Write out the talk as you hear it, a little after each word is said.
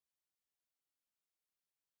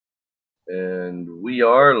And we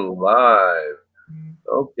are live.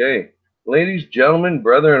 Okay. Ladies, gentlemen,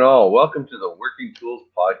 brother, and all, welcome to the Working Tools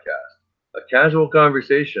Podcast, a casual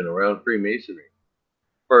conversation around Freemasonry.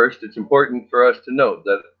 First, it's important for us to note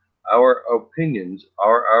that our opinions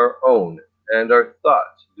are our own, and our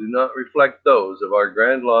thoughts do not reflect those of our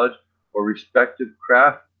Grand Lodge or respective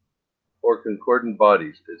craft or concordant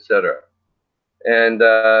bodies, etc. And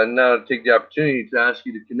now to take the opportunity to ask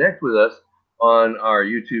you to connect with us on our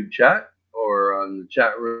YouTube chat or on the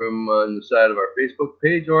chat room on the side of our Facebook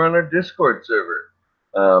page or on our Discord server.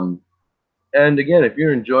 And again, if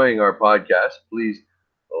you're enjoying our podcast, please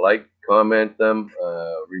like, comment them,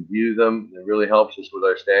 review them. It really helps us with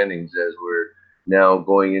our standings as we're now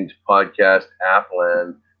going into podcast app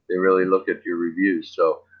land. They really look at your reviews.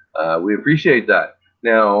 So we appreciate that.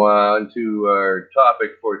 Now, on to our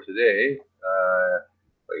topic for today. If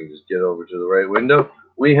I can just get over to the right window.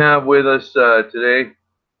 We have with us today,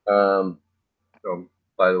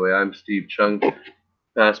 by the way, I'm Steve Chung,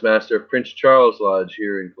 past master of Prince Charles Lodge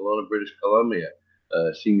here in Kelowna, British Columbia,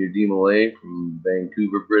 senior DMLA from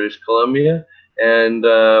Vancouver, British Columbia, and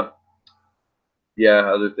other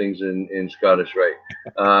things in Scottish Rite.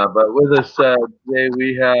 But with us today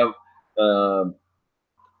we have,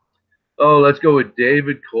 let's go with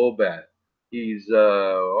David Colbat. He's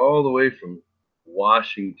all the way from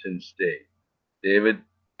Washington State. David.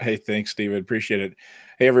 Hey, thanks, Steve. I appreciate it.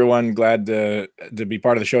 Hey, everyone. Glad to be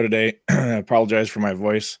part of the show today. I apologize for my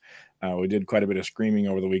voice. We did quite a bit of screaming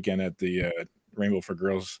over the weekend at the Rainbow for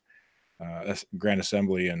Girls Grand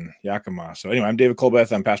Assembly in Yakima. So anyway, I'm David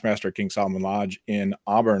Colbeth. I'm past master at King Solomon Lodge in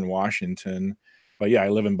Auburn, Washington. But yeah, I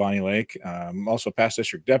live in Bonnie Lake. I'm also past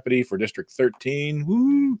district deputy for District 13.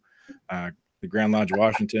 Woo! The Grand Lodge,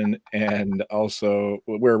 Washington, and also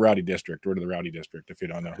we're a rowdy district. We're to the rowdy district, if you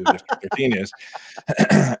don't know who District 13 is.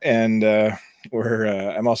 And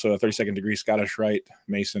I'm also a 32nd degree Scottish Rite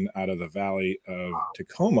Mason out of the Valley of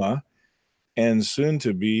Tacoma, and soon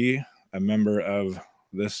to be a member of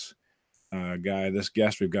this this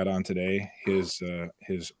guest we've got on today, his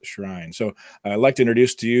shrine. So I'd like to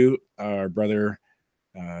introduce to you our brother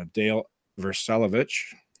Dale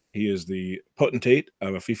Vrsalovich. He is the potentate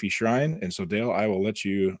of Afifi Shrine. And so, Dale, I will let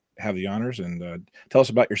you have the honors and tell us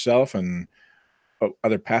about yourself and what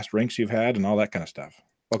other past ranks you've had and all that kind of stuff.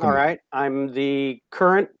 Welcome. All right. I'm the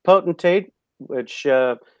current potentate, which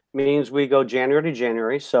means we go January to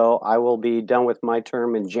January. So I will be done with my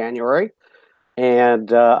term in January.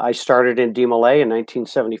 And I started in DMLA in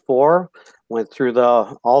 1974, went through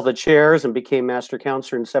all the chairs and became master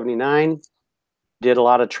counselor in 79. Did a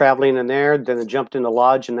lot of traveling in there. Then I jumped into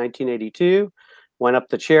lodge in 1982, went up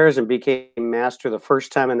the chairs and became master the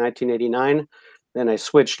first time in 1989. Then I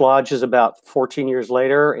switched lodges about 14 years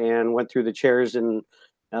later and went through the chairs in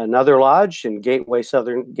another lodge in Gateway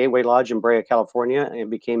Lodge in Brea, California,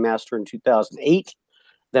 and became master in 2008.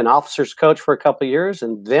 Then officers coach for a couple of years,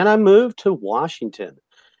 and then I moved to Washington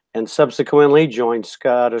and subsequently joined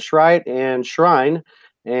Scottish Rite and Shrine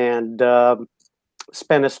and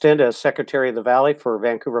spent a stint as Secretary of the Valley for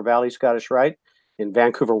Vancouver Valley Scottish Rite in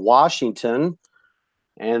Vancouver, Washington.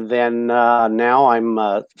 And then now I'm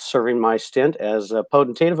serving my stint as a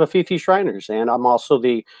potentate of Afifi Shriners. And I'm also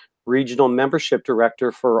the regional membership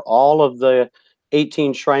director for all of the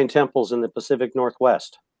 18 shrine temples in the Pacific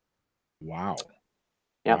Northwest. Wow.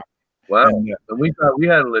 Yeah. Wow. And we thought we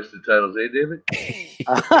had a list of titles, eh, David?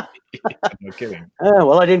 No kidding.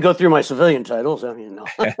 Well, I didn't go through my civilian titles. I mean, no.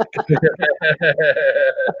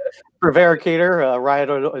 Prevaricator, riot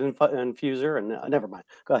infuser, and never mind.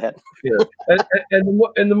 Go ahead. Yeah.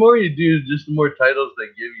 And the more you do, just the more titles they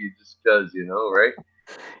give you, just because, right?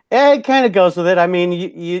 Yeah, it kind of goes with it. I mean,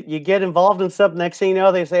 you get involved in something. Next thing you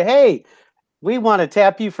know, they say, "Hey, we want to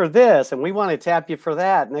tap you for this, and we want to tap you for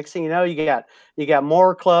that." Next thing you know, you got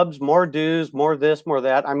more clubs, more dues, more this, more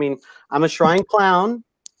that. I mean, I'm a shrine clown.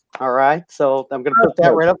 All right, so I'm going to put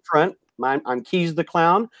that right up front. I'm Keys the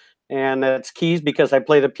Clown, and it's Keys because I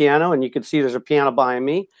play the piano, and you can see there's a piano behind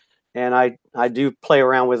me, and I do play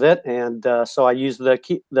around with it, and so I use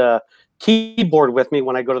the keyboard with me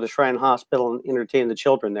when I go to the Shrine Hospital and entertain the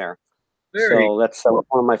children there. So that's one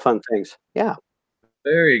of my fun things. Yeah.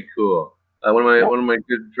 Very cool. One of my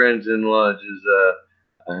good friends in lodge is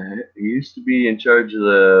he used to be in charge of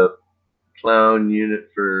the clown unit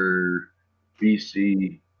for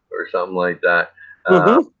BC or something like that.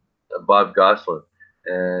 Bob Goslin,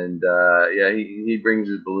 and he brings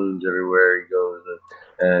his balloons everywhere he goes,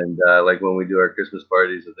 and like when we do our Christmas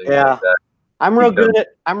parties and things like that. I'm real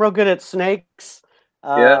good at snakes,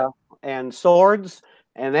 and swords,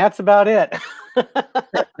 and that's about it.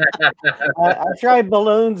 I tried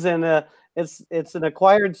balloons and it's an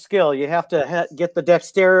acquired skill. You have to get the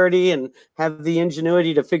dexterity and have the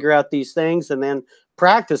ingenuity to figure out these things, and then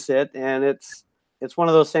practice it. And it's one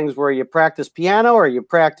of those things where you practice piano or you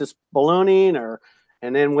practice ballooning,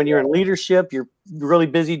 and then when you're in leadership, you're really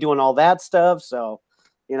busy doing all that stuff. So,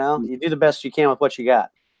 you do the best you can with what you got.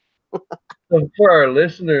 So for our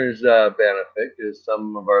listeners' benefit, because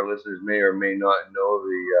some of our listeners may or may not know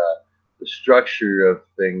the structure of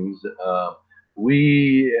things,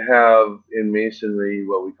 we have in Masonry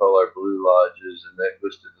what we call our blue lodges, and that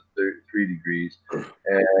goes to the 3 degrees.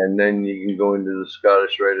 And then you can go into the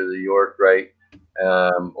Scottish Rite or the York Rite,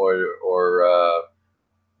 or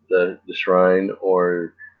the Shrine,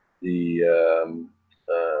 or the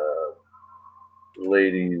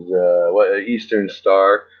ladies, Eastern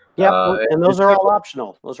Star. Yeah, and those are all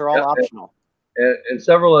optional. Those are all optional. And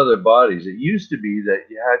several other bodies. It used to be that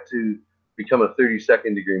you had to become a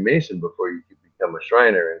 32nd degree Mason before you could become a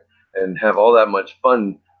Shriner and have all that much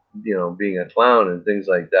fun, being a clown and things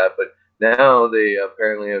like that. But now they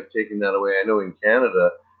apparently have taken that away. I know in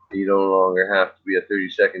Canada, you no longer have to be a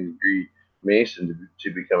 32nd degree Mason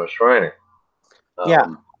to become a Shriner.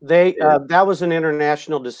 That was an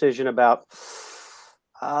international decision about,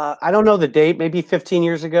 I don't know the date, maybe 15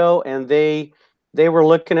 years ago, and they were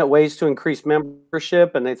looking at ways to increase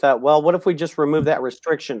membership, and they thought, well, what if we just remove that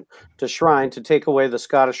restriction to Shrine to take away the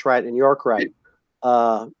Scottish Rite and York Rite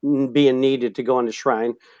being needed to go into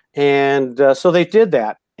Shrine. And so they did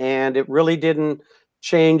that, and it really didn't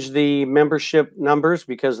change the membership numbers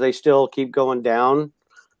because they still keep going down,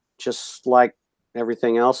 just like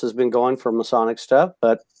everything else has been going for Masonic stuff.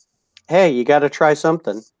 But hey, you got to try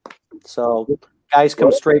something. So guys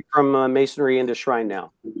come straight from Masonry into Shrine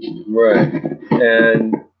now. Right.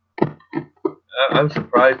 And I'm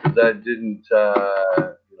surprised that didn't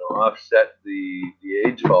offset the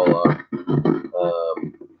age fall off,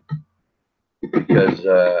 because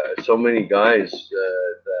so many guys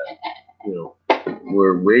that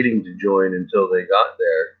were waiting to join until they got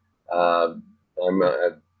there.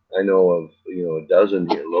 I know of a dozen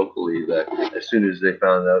here locally that as soon as they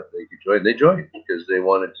found out they could join, they joined because they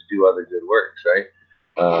wanted to do other good works,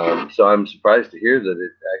 right? So I'm surprised to hear that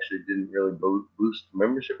it actually didn't really boost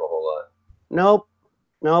membership a whole lot.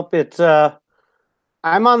 Nope. It's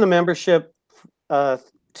I'm on the membership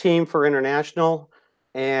team for international,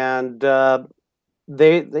 and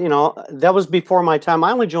they that was before my time.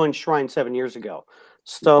 I only joined Shrine 7 years ago,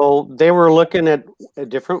 so they were looking at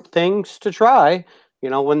different things to try.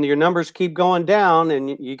 When your numbers keep going down, and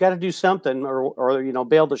you got to do something, or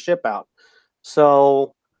bail the ship out.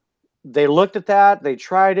 So they looked at that, they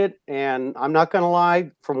tried it, and I'm not going to lie.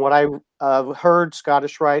 From what I heard,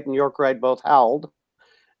 Scottish Rite and York Rite both howled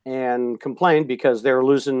and complained because they're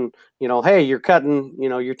losing. Hey, you're cutting.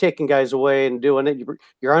 You're taking guys away and doing it.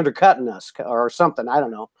 You're undercutting us or something. I don't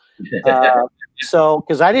know. So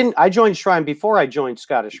because I joined Shrine before I joined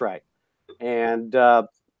Scottish Rite, and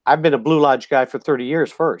I've been a Blue Lodge guy for 30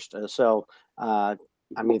 years first. 30,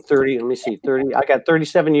 let me see, 30, I got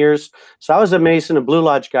 37 years. So I was a Mason, a Blue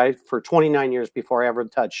Lodge guy for 29 years before I ever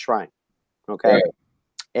touched Shrine. Okay. Right.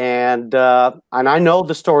 And I know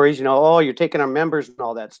the stories, you're taking our members and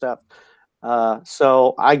all that stuff.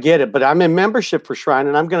 So I get it, but I'm in membership for Shrine,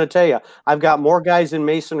 and I'm going to tell you, I've got more guys in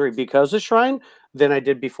Masonry because of Shrine than I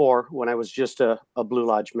did before when I was just a Blue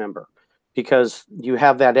Lodge member, because you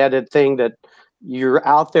have that added thing that you're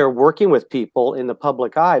out there working with people in the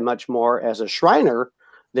public eye much more as a Shriner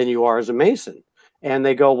than you are as a Mason. And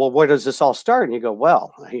they go, well, where does this all start? And you go,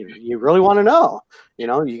 well, you really want to know,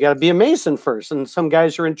 you got to be a Mason first. And some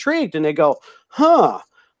guys are intrigued and they go, I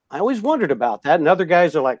always wondered about that. And other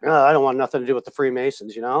guys are like, oh, I don't want nothing to do with the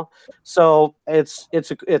Freemasons, So it's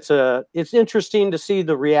interesting to see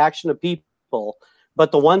the reaction of people,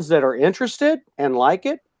 but the ones that are interested and like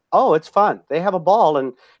it, oh, it's fun. They have a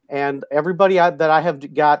ball. And everybody that I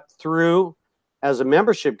have got through as a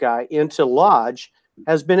membership guy into Lodge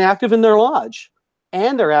has been active in their Lodge,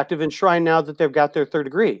 and they're active in Shrine now that they've got their 3rd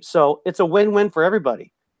degree. So it's a win-win for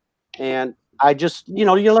everybody. And I just, you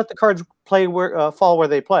let the cards play fall where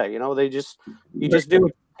they play. You just do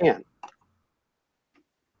what you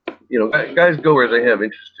can. Guys go where they have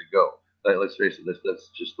interest to go. Let's face it, that's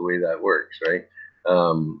just the way that works, right?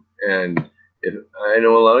 And I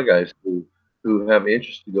know a lot of guys who have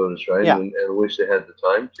interest to go to Shrine and wish they had the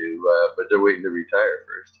time to, but they're waiting to retire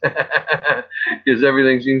first because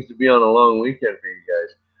everything seems to be on a long weekend for you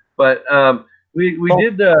guys. But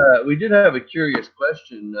we did have a curious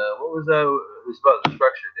question. What was that? It was about the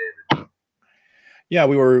structure, David. Yeah,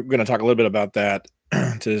 we were going to talk a little bit about that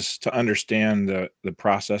to understand the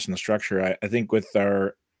process and the structure. I think with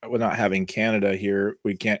not having Canada here,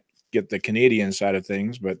 we can't get the Canadian side of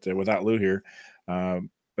things, but without Lou here. But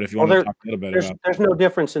if you want to talk a little bit about, there's no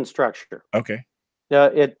difference in structure. Okay.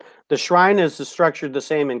 The shrine is structured the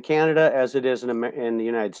same in Canada as it is in the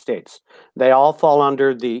United States. They all fall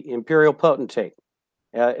under the imperial potentate.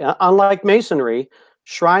 Unlike masonry,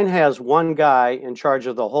 shrine has one guy in charge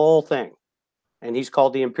of the whole thing, and he's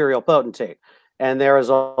called the imperial potentate. And there is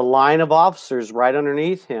a line of officers right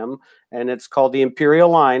underneath him, and it's called the imperial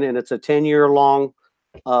line, and it's a 10-year long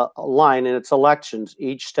line, and it's elections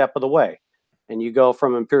each step of the way. And you go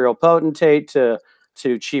from imperial potentate to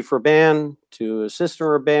chief Rabban, to assistant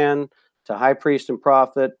Rabban, to high priest and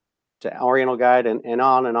prophet, to oriental guide, and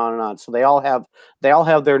on and on and on. So they all have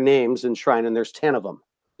their names enshrined, and there's 10 of them.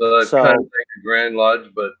 So that's kind of like a Grand Lodge,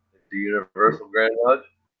 but the Universal Grand Lodge?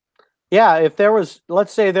 Yeah, if there was,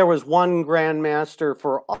 let's say there was one Grand Master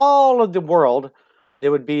for all of the world, it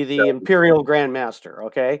would be the Imperial Grand Master,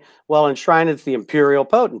 okay? Well, enshrined, it's the Imperial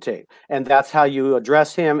Potentate, and that's how you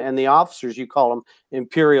address him and the officers. You call them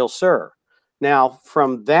Imperial Sir. Now,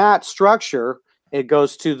 from that structure, it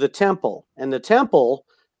goes to the temple, and the temple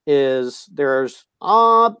is, there's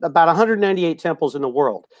about 198 temples in the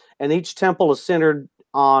world, and each temple is centered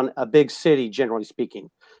on a big city, generally speaking.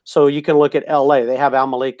 So you can look at LA, they have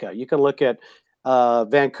Al-Malika. You can look at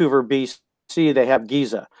Vancouver, BC, they have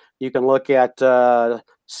Giza. You can look at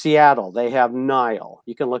Seattle, they have Nile.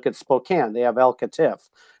 You can look at Spokane, they have El Katif,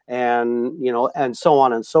 and and so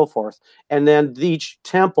on and so forth. And then each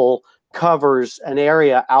temple covers an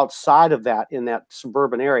area outside of that, in that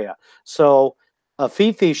suburban area. So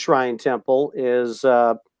Afifi Shrine Temple is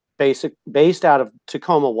based out of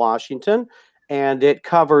Tacoma, Washington, and it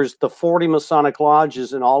covers the 40 Masonic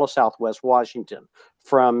lodges in all of Southwest Washington,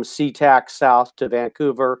 from SeaTac south to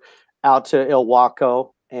Vancouver, out to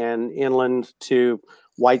Ilwaco, and inland to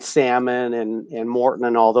White Salmon and Morton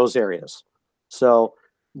and all those areas. So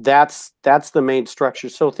that's the main structure.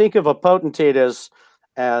 So think of a potentate as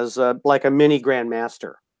like a mini Grand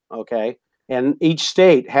Master, okay? And each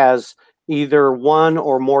state has either one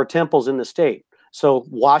or more temples in the state. So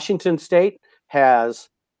Washington State has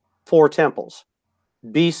 4 temples.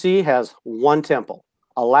 BC has 1 temple.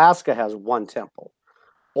 Alaska has 1 temple.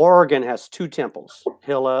 Oregon has 2 temples,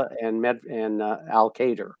 Hilla and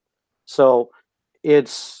Al-Qadir. So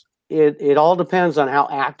it all depends on how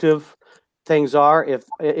active things are. If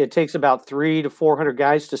it takes about 300 to 400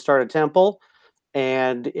 guys to start a temple,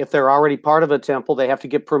 and if they're already part of a temple, they have to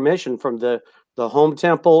get permission from the home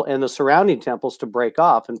temple and the surrounding temples to break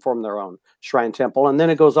off and form their own shrine temple, and then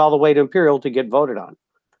it goes all the way to imperial to get voted on.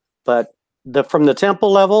 But from the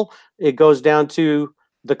temple level, it goes down to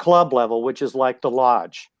the club level, which is like the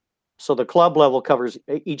lodge. So the club level covers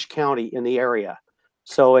each county in the area.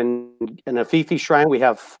 So in Afifi Shrine, we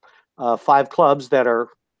have 5 clubs that are.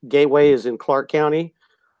 Gateway is in Clark County.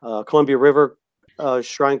 Columbia River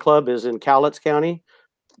Shrine Club is in Cowlitz County.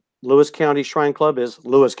 Lewis County Shrine Club is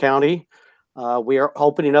Lewis County. We are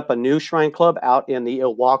opening up a new shrine club out in the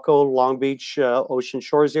Ilwaco, Long Beach, Ocean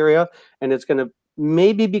Shores area, and it's going to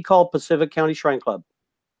maybe be called Pacific County Shrine Club.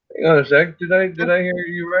 Hang on a sec. Did I hear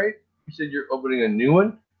you right? You said you're opening a new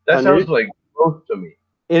one? That sounds like growth to me.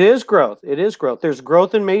 It is growth. It is growth. There's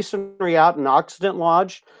growth in masonry out in Occident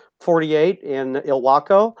Lodge 48 in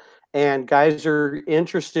Ilwaco, and guys are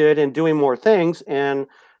interested in doing more things. And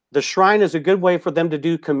the shrine is a good way for them to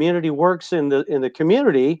do community works in the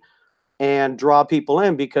community and draw people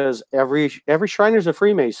in, because every Shriner is a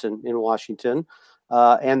Freemason in Washington,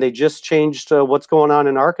 and they just changed what's going on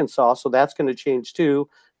in Arkansas, so that's going to change too,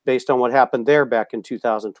 based on what happened there back in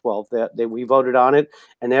 2012. That we voted on it,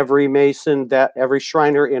 and every Mason, every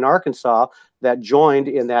Shriner in Arkansas that joined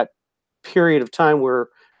in that period of time where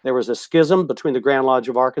there was a schism between the Grand Lodge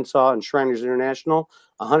of Arkansas and Shriners International,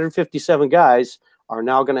 157 guys are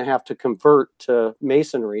now going to have to convert to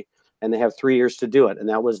Masonry, and they have 3 years to do it. And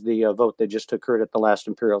that was the vote that just occurred at the last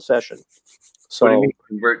Imperial session. So, what do you mean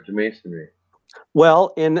convert to Masonry?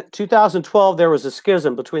 Well, in 2012, there was a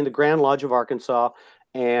schism between the Grand Lodge of Arkansas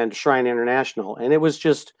and Shrine International. And it was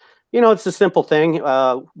just, it's a simple thing.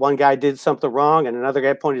 One guy did something wrong, and another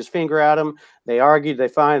guy pointed his finger at him. They argued, they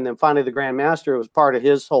fined, and then finally the Grand Master, it was part of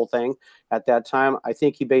his whole thing at that time. I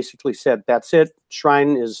think he basically said, that's it.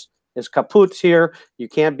 Shrine is kaput here. You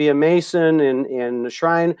can't be a Mason in the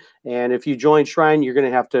Shrine, and if you join Shrine, you're gonna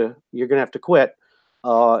have to quit.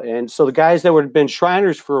 And so the guys that had been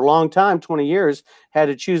Shriners for a long time, 20 years, had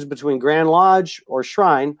to choose between Grand Lodge or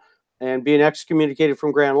Shrine, and being excommunicated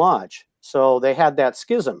from Grand Lodge. So they had that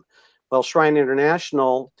schism. Well, Shrine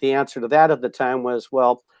International, the answer to that at the time was,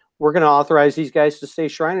 well, we're going to authorize these guys to stay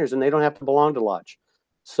Shriners, and they don't have to belong to Lodge.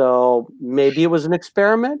 So maybe it was an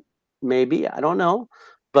experiment. Maybe, I don't know.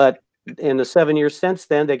 But in the 7 years since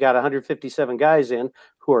then, they got 157 guys in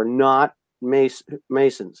who are not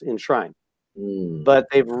Masons in Shrine. But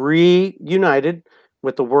they've reunited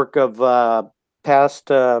with the work of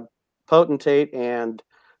past potentate and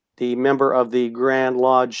the member of the Grand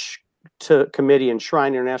Lodge Committee in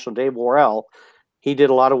Shrine International, Dave Worrell. He did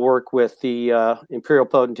a lot of work with the Imperial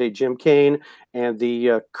Potentate Jim Kane and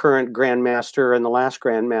the current Grand Master and the last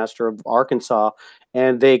Grand Master of Arkansas.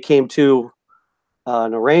 And they came to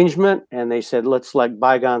an arrangement, and they said, let's let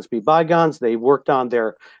bygones be bygones. They worked on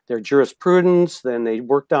their jurisprudence, then they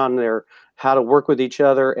worked on their how to work with each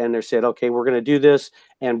other, and they said, okay, we're going to do this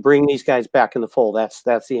and bring these guys back in the fold. That's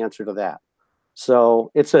the answer to that.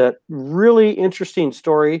 So it's a really interesting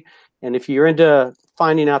story, and if you're into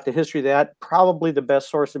finding out the history of that, probably the best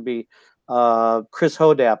source would be Chris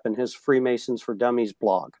Hodap and his Freemasons for Dummies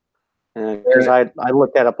blog, because I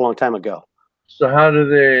looked that up a long time ago. So how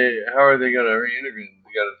are they going to reintegrate?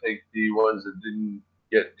 They got to take the ones that didn't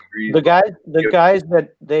get degrees. The guys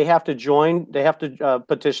that they have to join, they have to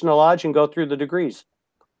petition the lodge and go through the degrees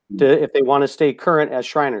if they want to stay current as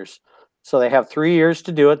Shriners. So they have 3 years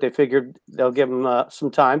to do it. They figured they'll give them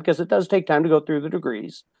some time, because it does take time to go through the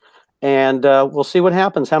degrees. And we'll see what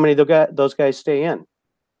happens, how many those guys stay in.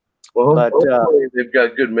 Well, hopefully they've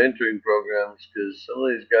got good mentoring programs, because some of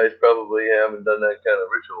these guys probably haven't done that kind of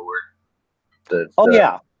ritual work.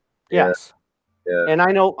 Yes. And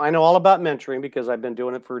I know all about mentoring, because I've been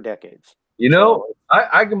doing it for decades. You know,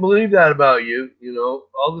 I can believe that about you. You know,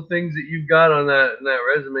 all the things that you've got on that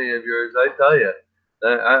resume of yours. I tell you,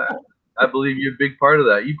 I believe you're a big part of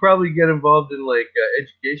that. You probably get involved in like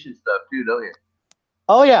education stuff too, don't you?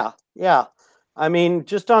 Oh yeah. I mean,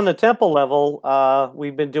 just on the temple level,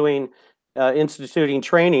 we've been doing instituting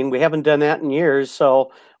training. We haven't done that in years,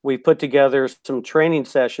 so we put together some training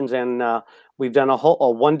sessions, and we've done a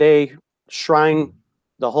 1 day shrine,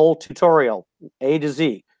 the whole tutorial, A to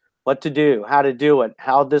Z, what to do, how to do it,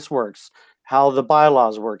 how this works, how the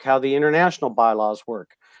bylaws work, how the international bylaws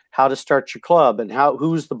work, how to start your club, and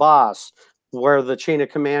who's the boss, where the chain of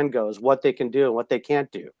command goes, what they can do and what they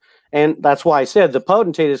can't do. And that's why I said the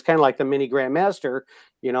potentate is kind of like the mini Grand Master.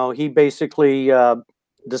 You know, he basically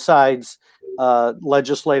decides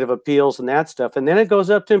legislative appeals and that stuff, and then it goes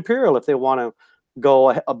up to Imperial if they want to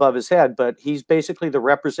go above his head. But he's basically the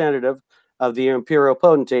representative of the Imperial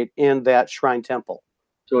Potentate in that shrine temple.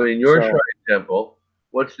 So in your shrine temple,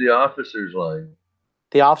 what's the officers' line?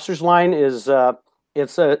 The officers' line is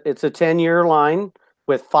it's a 10-year line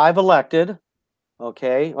with 5 elected,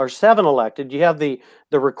 okay, or 7 elected. You have the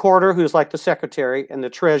recorder, who's like the secretary, and the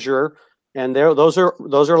treasurer, and those are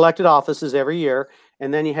elected offices every year.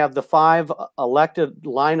 And then you have the 5 elected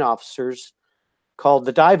line officers called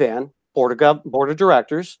the Divan, board of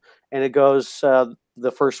directors, and it goes.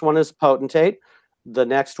 The first one is potentate. The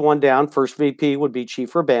next one down, first VP, would be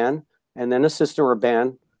chief Rabban, and then assistant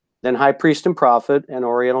Rabban, then high priest and prophet, and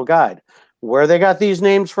Oriental guide. Where they got these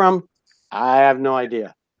names from, I have no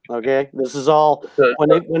idea. Okay, this is all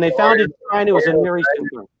when they founded Shrine, it was in Near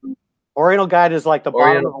Eastern. Oriental guide is like the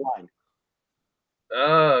bottom of the line.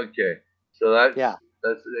 Oh, okay. So that's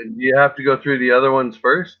do you have to go through the other ones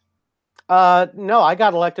first? No, I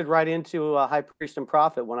got elected right into high priest and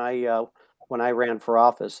prophet when I ran for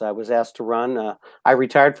office. I was asked to run. I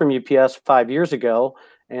retired from UPS 5 years ago,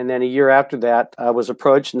 and then a year after that, I was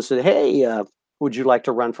approached and said, "Hey, would you like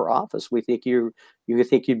to run for office? We think you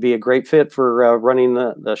think you'd be a great fit for running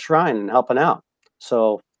the shrine and helping out."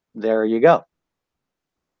 So there you go.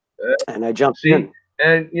 And I jumped in.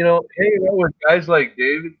 And you know, hanging out with guys like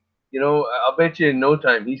David, you know, I'll bet you in no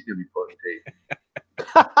time he's gonna be potentate.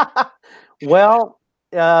 Well,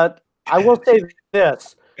 I will say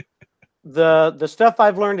this. The stuff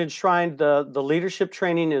I've learned in Shrine, the leadership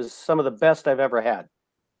training is some of the best I've ever had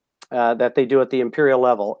that they do at the Imperial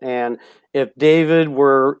level. And if David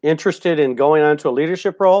were interested in going on to a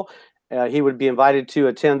leadership role, he would be invited to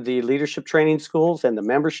attend the leadership training schools and the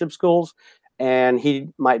membership schools. And he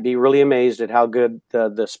might be really amazed at how good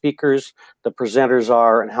the speakers, the presenters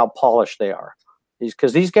are, and how polished they are.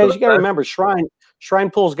 Because these guys, you got to remember, Shrine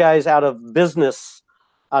pulls guys out of the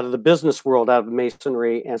business world, out of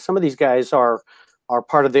Masonry, and some of these guys are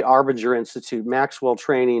part of the Arbinger Institute, Maxwell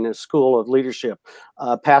Training and School of Leadership,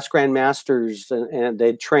 past Grand Masters, and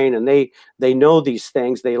they train, and they know these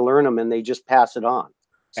things, they learn them, and they just pass it on.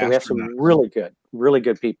 So we have some really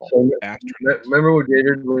good people. So remember what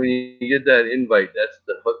David, when you get that invite, that's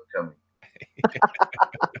the hook coming.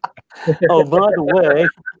 Oh, by the way.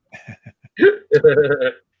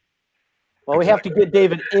 Well, we have to get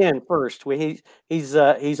David in first.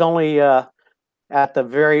 He's only at the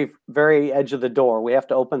very, very edge of the door. We have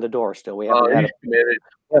to open the door still. We haven't he's committed.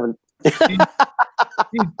 Kevin.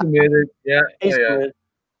 He's committed. Yeah. He's Oh, yeah. committed.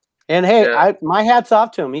 And hey, Yeah. my hat's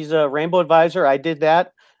off to him. He's a rainbow advisor. I did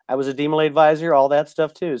that. I was a DMLA advisor, all that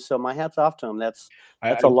stuff too. So my hat's off to him. That's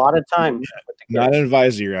a lot of time with the Not kids. an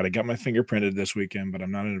advisor yet. I got my finger printed this weekend, but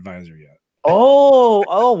I'm not an advisor yet.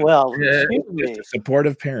 Oh well. Yeah. Excuse Just me. a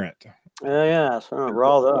supportive parent. Yeah. So we're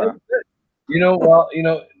all there.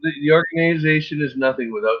 The organization is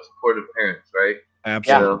nothing without supportive parents, right?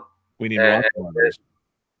 Absolutely. You know, We need and- lots of those.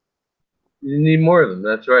 you need more of them.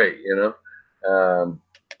 That's right.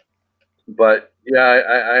 But yeah,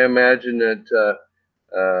 I imagine that.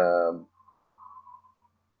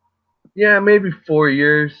 Yeah, maybe 4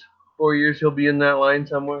 years. 4 years he'll be in that line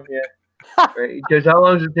somewhere. Yeah, right. Because how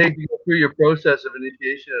long does it take to go through your process of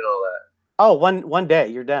initiation and all that? Oh, one day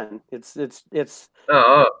you're done. It's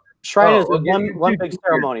Oh, Shrine is well, one big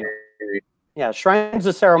ceremony. Yeah, Shrine's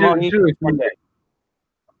a ceremony. Two or one three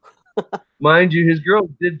day. Mind you, his girl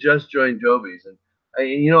did just join Joby's, and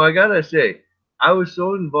I gotta say, I was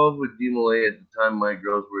so involved with DMLA at the time my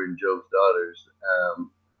girls were in Joe's daughters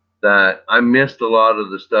that I missed a lot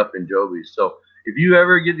of the stuff in Joby's. So if you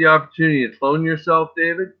ever get the opportunity to clone yourself,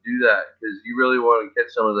 David, do that because you really want to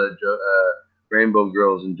catch some of the Rainbow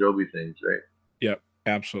Girls and Joby things, right? Yep,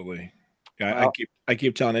 absolutely. I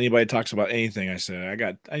keep telling anybody that talks about anything. I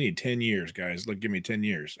said I need 10 years, guys. Look, give me 10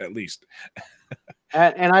 years at least.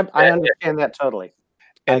 And I understand that totally.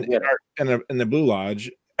 And in the Blue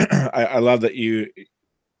Lodge, I love that you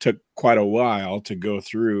took quite a while to go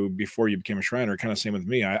through before you became a Shriner. Kind of same with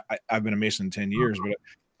me. I've been a Mason 10 years, but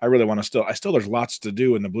I really want to there's lots to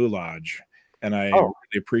do in the Blue Lodge. And I really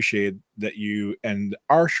appreciate that you and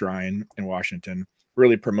our shrine in Washington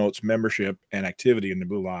really promotes membership and activity in the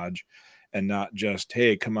Blue Lodge and not just,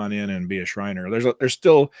 hey, come on in and be a Shriner. There's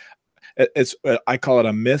still, I call it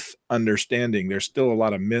a myth understanding. There's still a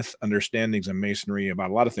lot of myth understandings in Masonry about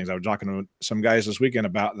a lot of things. I was talking to some guys this weekend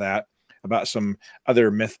about that, about some other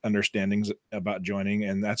myth understandings about joining.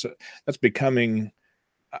 And that's becoming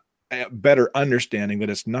a better understanding that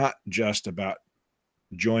it's not just about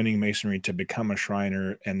joining Masonry to become a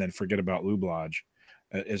Shriner and then forget about Blue Lodge.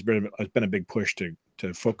 It's been a big push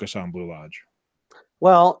to focus on Blue Lodge.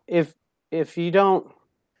 Well, if you don't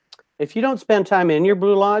spend time in your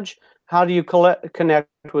Blue Lodge, how do you connect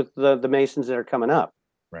with the Masons that are coming up?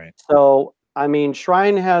 Right. So, I mean,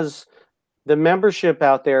 Shrine has the membership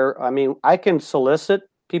out there. I mean, I can solicit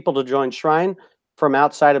people to join Shrine from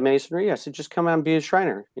outside of Masonry. I said, just come out and be a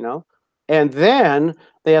Shriner, And then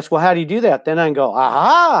they ask, well, how do you do that? Then I can go,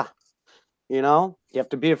 aha, you have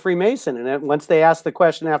to be a Freemason. And then once they ask the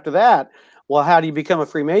question after that, well, how do you become a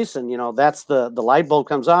Freemason? that's the light bulb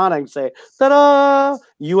comes on. I can say, ta-da,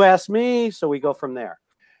 you ask me. So we go from there.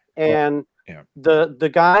 And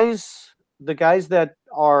the guys that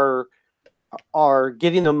are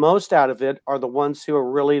getting the most out of it are the ones who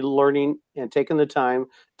are really learning and taking the time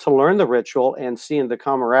to learn the ritual and seeing the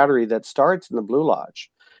camaraderie that starts in the Blue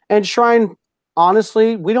Lodge. And Shrine,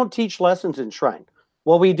 honestly, we don't teach lessons in Shrine.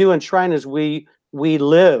 What we do in Shrine is we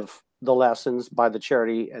live the lessons by the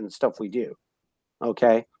charity and stuff we do.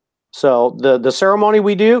 Okay. So the ceremony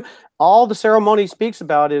we do, all the ceremony speaks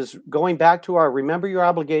about is going back to our remember your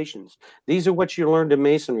obligations. These are what you learned in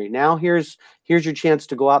Masonry. Now here's your chance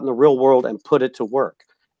to go out in the real world and put it to work.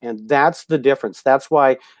 And that's the difference. That's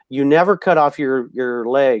why you never cut off your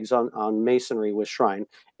legs on Masonry with Shrine.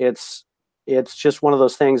 It's just one of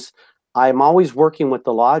those things. I'm always working with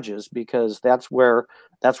the lodges because that's where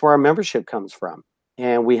our membership comes from.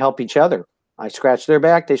 And we help each other. I scratch their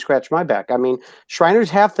back, they scratch my back. I mean,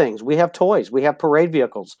 Shriners have things. We have toys. We have parade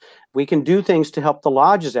vehicles. We can do things to help the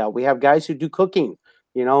lodges out. We have guys who do cooking,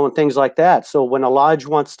 and things like that. So when a lodge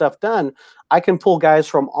wants stuff done, I can pull guys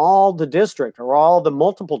from all the district or all the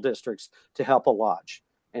multiple districts to help a lodge.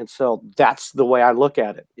 And so that's the way I look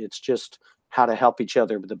at it. It's just how to help each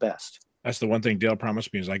other the best. That's the one thing Dale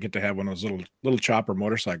promised me is I get to have one of those little chopper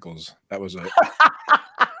motorcycles. That was it.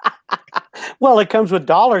 Well, it comes with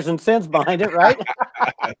dollars and cents behind it, right?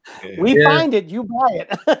 We find it, you buy it.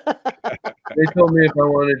 They told me if I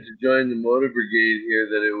wanted to join the motor brigade here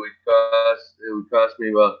that it would cost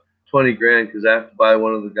me about 20 grand because I have to buy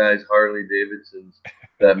one of the guys' Harley Davidsons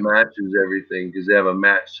that matches everything because they have a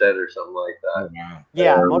match set or something like that. Oh, wow.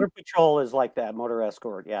 Yeah, Motor Patrol is like that. Motor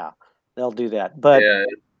Escort, yeah, they'll do that. But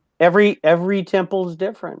every temple is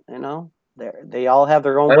different, They all have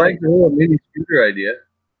their own. I like the little mini scooter idea.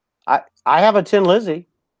 I have a Tin Lizzie,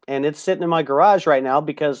 and it's sitting in my garage right now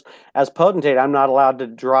because as Potentate, I'm not allowed to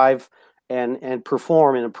drive and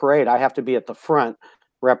perform in a parade. I have to be at the front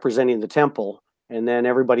representing the temple and then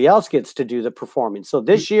everybody else gets to do the performing. So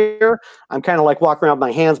this year, I'm kind of like walking around with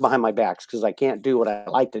my hands behind my backs because I can't do what I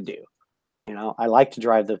like to do. You know, I like to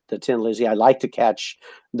drive the Tin Lizzie. I like to catch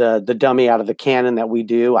the dummy out of the cannon that we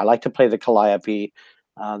do. I like to play the Calliope.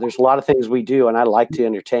 There's a lot of things we do, and I like to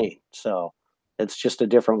entertain. So it's just a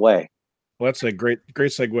different way. Well, that's a great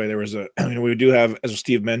segue. There was we do have, as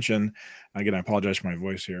Steve mentioned, again, I apologize for my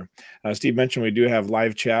voice here. Steve mentioned we do have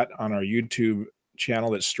live chat on our YouTube channel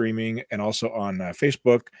that's streaming, and also on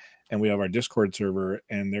Facebook, and we have our Discord server.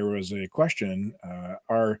 And there was a question.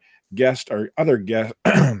 Our other guest,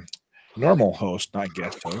 normal host, not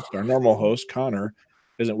guest host, our normal host, Connor,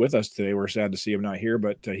 isn't with us today. We're sad to see him not here,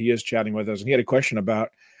 but he is chatting with us, and he had a question about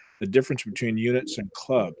the difference between units and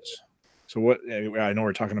clubs. So what I know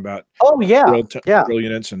we're talking about. Oh yeah, drill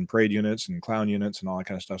units and parade units and clown units and all that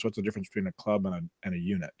kind of stuff. So what's the difference between a club and a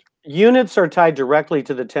unit? Units are tied directly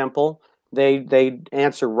to the temple. They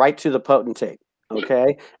answer right to the potentate.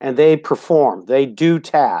 Okay, and they perform. They do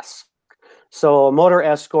tasks. So a motor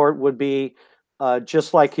escort would be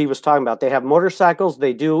just like he was talking about. They have motorcycles.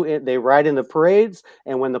 They ride in the parades,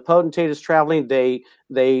 and when the potentate is traveling,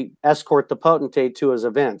 they escort the potentate to his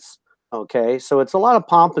events. Okay, so it's a lot of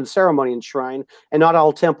pomp and ceremony in shrine, and not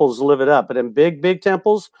all temples live it up. But in big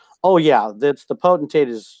temples, oh yeah, the potentate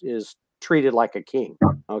is treated like a king.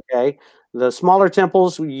 Okay, the smaller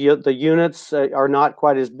temples, the units are not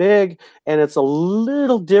quite as big, and it's a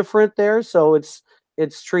little different there. So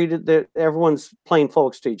it's treated that everyone's plain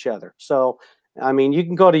folks to each other. So I mean, you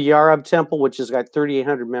can go to Yarub Temple, which has got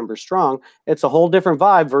 3,800 members strong. It's a whole different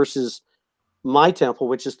vibe versus my temple,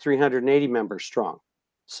 which is 380 members strong.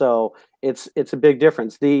 So it's a big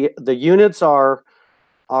difference. The units are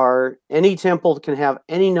any temple can have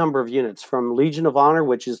any number of units, from Legion of Honor,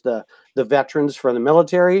 which is the veterans for the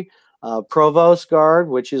military, Provost Guard,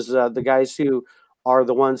 which is the guys who are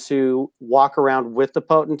the ones who walk around with the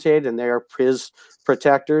potentate, and they are his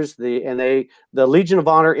protectors. The Legion of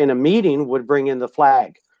Honor in a meeting would bring in the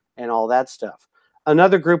flag and all that stuff.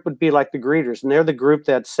 Another group would be like the greeters, and they're the group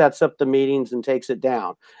that sets up the meetings and takes it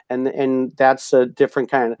down. And that's a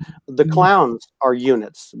different kind of. The clowns are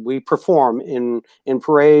units. We perform in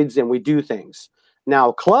parades and we do things.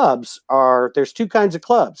 Now clubs there's two kinds of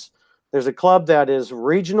clubs. There's a club that is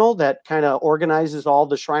regional, that kind of organizes all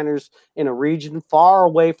the Shriners in a region far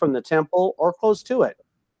away from the temple or close to it.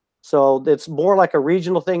 So it's more like a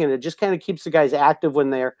regional thing, and it just kind of keeps the guys active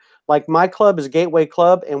when they're like, my club is Gateway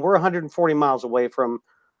Club, and we're 140 miles away from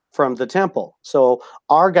the temple. So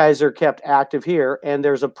our guys are kept active here, and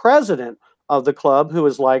there's a president of the club who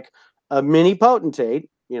is like a mini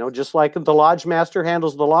potentate, you know, just like the lodge master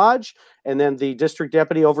handles the lodge, and then the district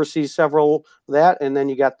deputy oversees several that, and then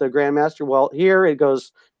you got the grand master. Well, here it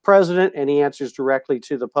goes president, and he answers directly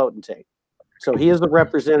to the potentate. So he is the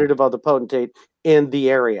representative of the potentate in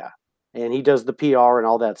the area, and he does the PR and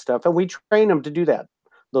all that stuff. And we train him to do that,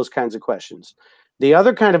 those kinds of questions. The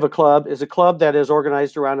other kind of a club is a club that is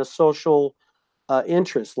organized around a social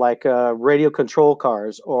interest, like radio control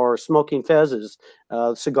cars or smoking fezzes,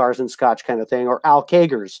 cigars and scotch kind of thing, or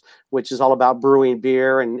Alkagers, which is all about brewing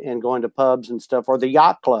beer and going to pubs and stuff, or the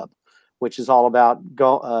yacht club, which is all about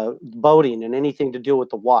boating and anything to do with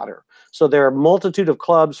the water. So there are a multitude of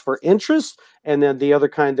clubs for interests, and then the other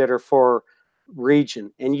kind that are for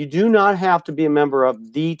region. And you do not have to be a member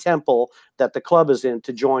of the temple that the club is in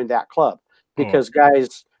to join that club, because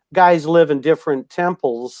guys live in different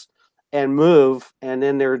temples and move, and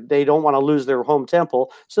then they don't want to lose their home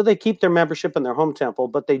temple, so they keep their membership in their home temple,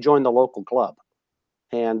 but they join the local club,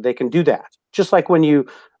 and they can do that. Just like when you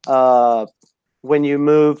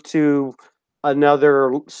move to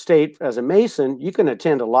another state as a Mason, you can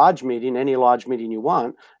attend a lodge meeting, any lodge meeting you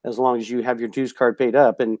want, as long as you have your dues card paid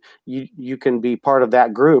up, and you can be part of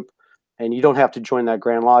that group, and you don't have to join that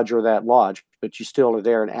Grand Lodge or that lodge, but you still are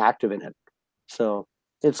there and active in it. So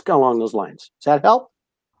it's along those lines. Does that help?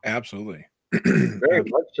 Absolutely. Very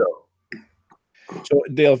much so. So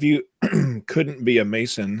Dale, if you couldn't be a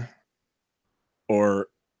Mason or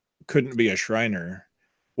couldn't be a Shriner,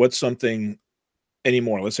 what's something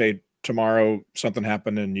anymore? Let's say tomorrow something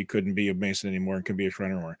happened and you couldn't be a Mason anymore and could be a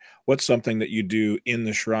Shriner anymore. What's something that you do in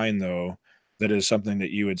the shrine, though, that is something that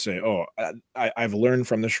you would say, oh, I've learned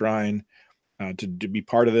from the shrine to be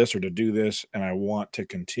part of this or to do this, and I want to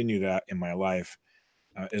continue that in my life?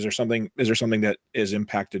 Is there something that has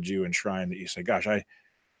impacted you in shrine that you say, gosh, I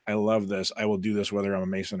love this. I will do this whether I'm a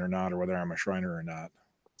Mason or not, or whether I'm a Shriner or not,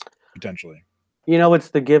 potentially? You know, it's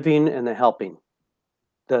the giving and the helping,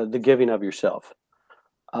 the giving of yourself.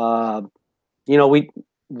 You know,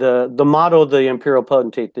 the motto of the Imperial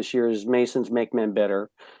Potentate this year is Masons make men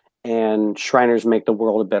better, and Shriners make the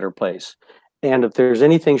world a better place. And if there's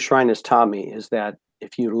anything Shrine has taught me is that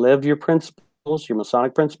if you live your principles, your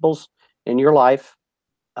Masonic principles in your life,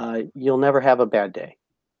 you'll never have a bad day.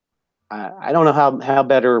 I don't know how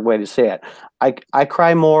better way to say it. I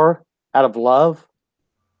cry more out of love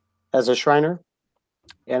as a Shriner,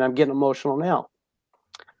 and I'm getting emotional now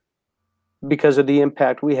because of the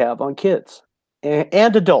impact we have on kids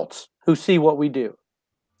and adults who see what we do.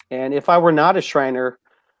 And if I were not a Shriner,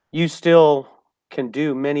 you still can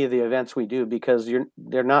do many of the events we do because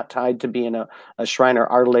they're not tied to being a Shriner.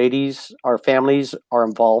 Our ladies, our families are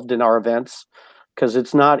involved in our events because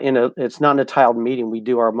it's not in a tiled meeting. We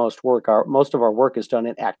do our most work. Most of our work is done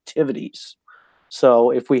in activities.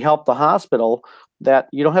 So if we help the hospital, that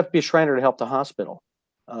you don't have to be a Shriner to help the hospital.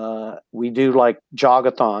 We do like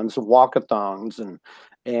jogathons, walkathons,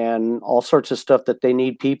 and all sorts of stuff that they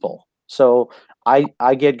need people. So I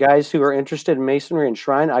get guys who are interested in masonry and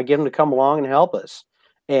shrine. I get them to come along and help us,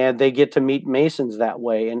 and they get to meet masons that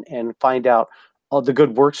way and find out all the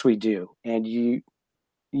good works we do. And you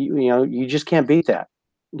just can't beat that.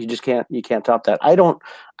 You can't top that. I don't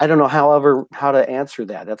know how to answer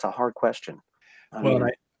that. That's a hard question. Well,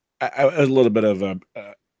 I a little bit of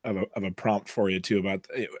a prompt for you too about.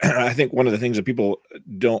 I think one of the things that people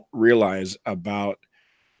don't realize about,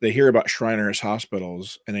 they hear about Shriners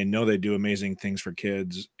hospitals and they know they do amazing things for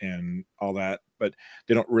kids and all that, but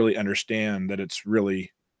they don't really understand that it's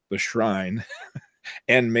really the Shrine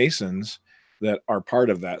and Masons that are part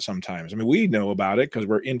of that sometimes. I mean, we know about it because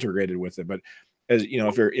we're integrated with it, but as you know,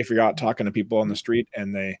 if you're out talking to people on the street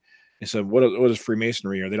and they said, what is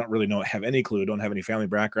Freemasonry? Or they don't really have any clue, don't have any family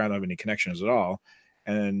background, don't have any connections at all.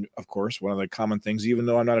 And of course, one of the common things, even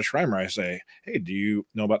though I'm not a Shriner, I say, hey, do you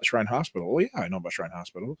know about the Shrine Hospital? Well, yeah, I know about Shrine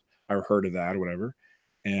Hospital. I've heard of that or whatever.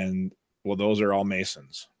 And well, those are all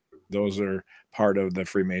Masons. Those are part of the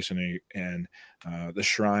Freemasonry. And the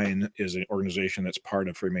Shrine is an organization that's part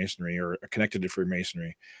of Freemasonry or connected to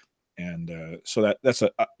Freemasonry. And so that's an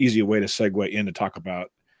easy way to segue in to talk about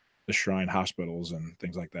the Shrine hospitals and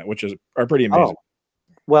things like that, which are pretty amazing. Oh,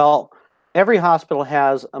 well, every hospital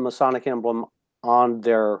has a Masonic emblem on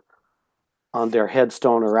their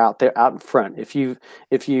headstone or out in front. If you've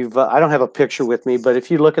I don't have a picture with me, but if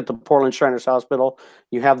you look at the Portland Shriners Hospital,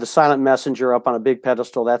 you have the silent messenger up on a big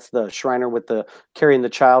pedestal. That's the Shriner with the carrying the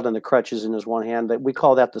child and the crutches in his one hand. That we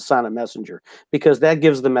call that the silent messenger because that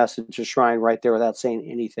gives the message to Shrine right there without saying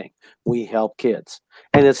anything. We help kids,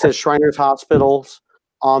 and it says Shriners Hospitals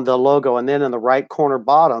on the logo, and then in the right corner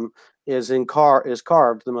bottom is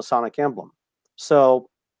carved the Masonic emblem. So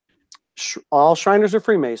all Shriners are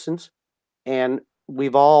Freemasons. And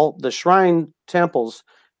the Shrine temples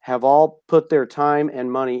have all put their time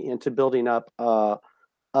and money into building up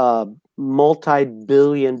a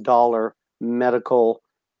multi-billion-dollar medical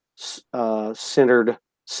centered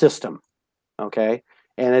system. Okay.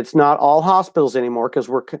 And it's not all hospitals anymore because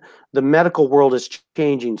the medical world is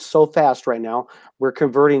changing so fast right now. We're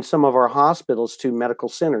converting some of our hospitals to medical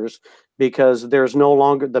centers because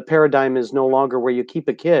the paradigm is no longer where you keep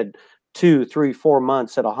a kid 2, 3, 4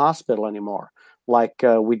 months at a hospital anymore, like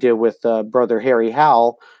we did with Brother Harry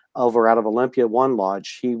Howell over out of Olympia One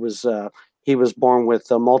Lodge. He was born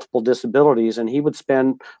with multiple disabilities, and he would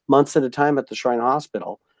spend months at a time at the Shrine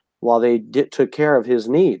Hospital while they took care of his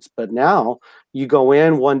needs. But now you go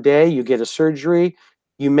in one day, you get a surgery,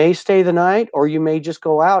 you may stay the night, or you may just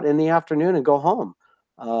go out in the afternoon and go home.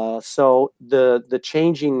 So the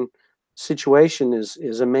changing situation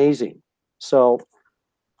is amazing. So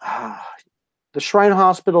the Shrine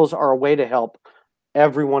hospitals are a way to help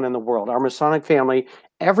everyone in the world. Our Masonic family,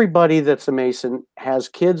 everybody that's a Mason has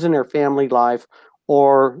kids in their family life,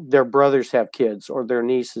 or their brothers have kids, or their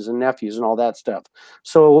nieces and nephews and all that stuff.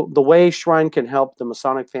 So the way Shrine can help the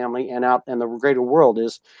Masonic family and out in the greater world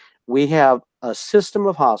is we have a system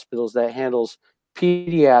of hospitals that handles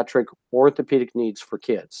pediatric orthopedic needs for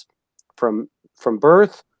kids from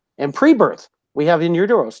birth and pre-birth. We have in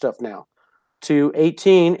utero stuff now to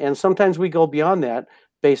 18, and sometimes we go beyond that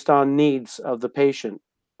based on needs of the patient.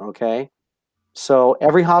 Okay, so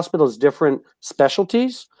every hospital has different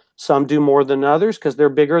specialties. Some do more than others because they're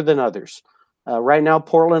bigger than others. Right now,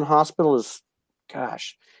 Portland Hospital is,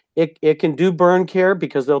 gosh, it can do burn care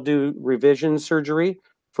because they'll do revision surgery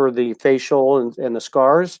for the facial and the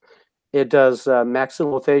scars. It does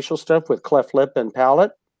maxillofacial stuff with cleft lip and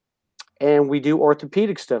palate. And we do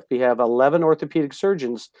orthopedic stuff. We have 11 orthopedic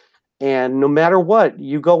surgeons. And no matter what,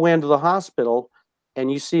 you go into the hospital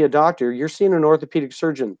and you see a doctor, you're seeing an orthopedic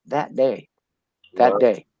surgeon that day.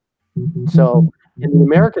 So in the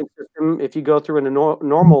American system, if you go through in the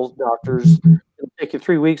normal doctors, it'll take you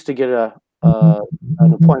 3 weeks to get an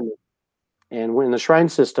appointment. And in the Shrine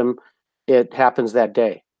system, it happens that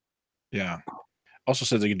day. Yeah. Also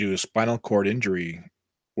says they can do a spinal cord injury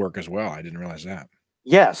work as well. I didn't realize that.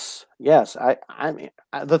 Yes, yes. I mean,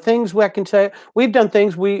 the things I can tell you, we've done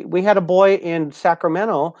things. We had a boy in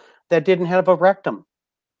Sacramento that didn't have a rectum.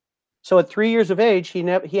 So at 3 years of age, he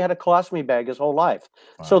had a colostomy bag his whole life.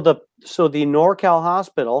 Wow. So the NorCal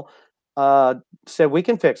hospital said we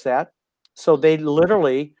can fix that. So they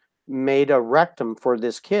literally made a rectum for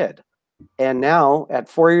this kid. And now at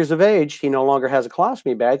 4 years of age, he no longer has a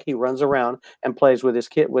colostomy bag. He runs around and plays with his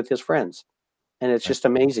kid with his friends, and it's just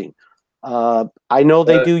amazing. I know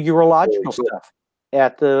they do urological stuff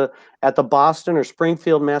at the Boston or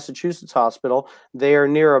Springfield, Massachusetts hospital. They are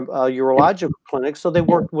near a urological clinic, so they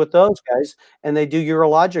work with those guys and they do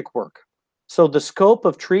urologic work. So the scope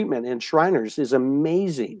of treatment in Shriners is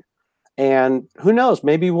amazing. And who knows?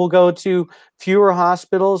 Maybe we'll go to fewer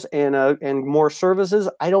hospitals and more services.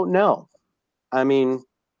 I don't know. I mean,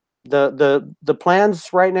 the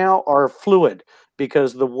plans right now are fluid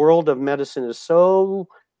because the world of medicine is so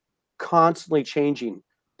constantly changing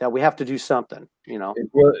that we have to do something, you know.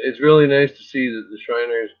 It's really nice to see that the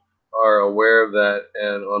Shriners are aware of that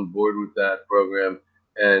and on board with that program,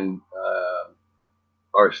 and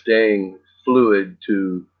are staying fluid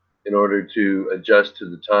in order to adjust to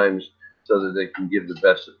the times so that they can give the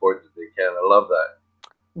best support that they can. I love that.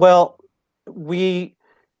 Well,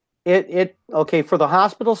 okay, for the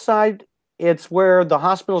hospital side, it's where the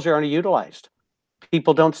hospitals are underutilized.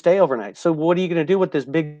 People don't stay overnight. So what are you going to do with this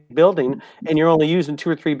big building and you're only using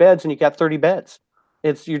 2 or 3 beds and you got 30 beds?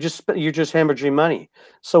 You're just hemorrhaging money.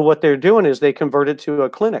 So what they're doing is they convert it to a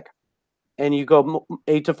clinic, and you go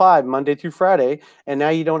 8 to 5 Monday through Friday, and now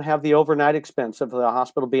you don't have the overnight expense of the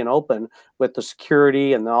hospital being open with the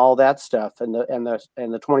security and all that stuff and the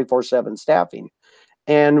 24/7 staffing.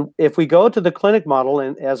 And if we go to the clinic model,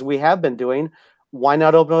 and as we have been doing, why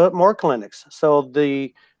not open up more clinics? So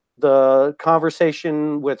the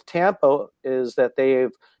conversation with Tampa is that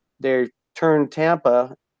they've turned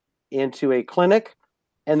Tampa into a clinic,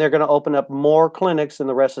 and they're going to open up more clinics in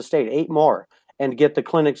the rest of the state, 8 more, and get the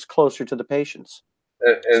clinics closer to the patients.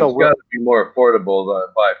 And so it's got to be more affordable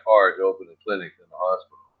by far to open a clinic than the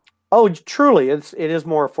hospital. Oh, truly, it is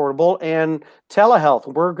more affordable. And telehealth,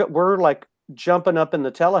 we're like jumping up in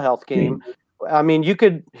the telehealth game. I mean, you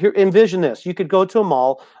could envision this. You could go to a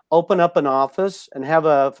mall, open up an office, and have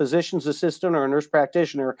a physician's assistant or a nurse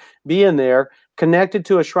practitioner be in there, connected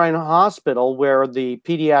to a Shrine hospital where the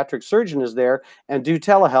pediatric surgeon is there, and do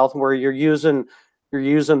telehealth where you're using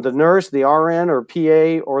the nurse, the RN or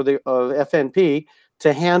PA or the FNP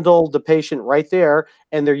to handle the patient right there,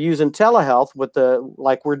 and they're using telehealth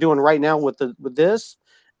like we're doing right now with this,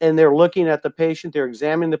 and they're looking at the patient, they're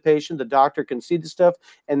examining the patient, the doctor can see the stuff,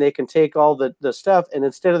 and they can take all the stuff, and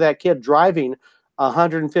instead of that kid driving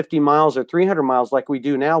 150 miles or 300 miles like we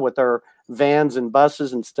do now with our vans and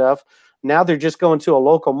buses and stuff, now they're just going to a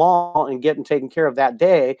local mall and getting taken care of that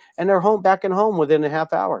day, and they're back at home within a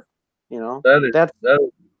half hour. You know, that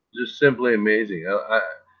is just simply amazing.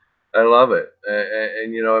 I love it,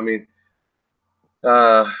 and you know, I mean,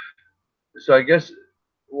 so I guess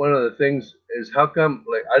one of the things is how come,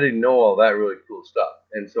 like, I didn't know all that really cool stuff,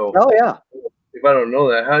 and so if I don't know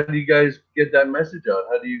that, how do you guys get that message out?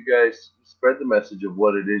 How do you guys spread the message of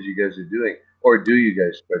what it is you guys are doing, or do you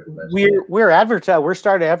guys spread the message? We're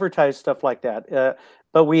starting to advertise stuff like that,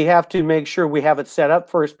 but we have to make sure we have it set up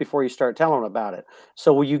first before you start telling them about it.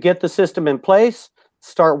 So when you get the system in place,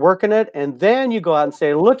 start working it, and then you go out and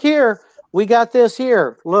say, look here, we got this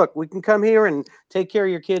here. Look, we can come here and take care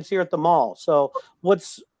of your kids here at the mall. So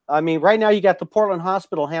right now you got the Portland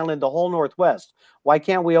Hospital handling the whole Northwest. Why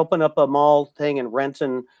can't we open up a mall thing in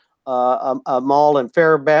Renton, a mall in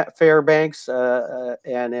Fairbanks,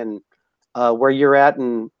 and in where you're at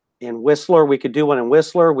in Whistler? We could do one in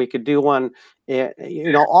Whistler. We could do one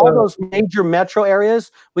in, all those major metro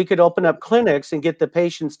areas. We could open up clinics and get the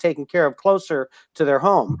patients taken care of closer to their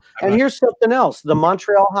home. And here's something else. The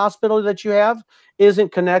Montreal hospital that you have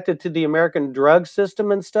isn't connected to the American drug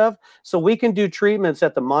system and stuff. So we can do treatments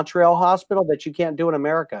at the Montreal hospital that you can't do in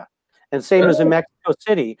America. And same as in Mexico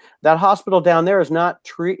City, that hospital down there is not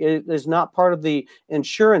part of the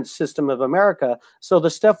insurance system of America. So the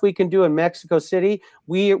stuff we can do in Mexico City,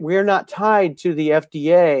 we're not tied to the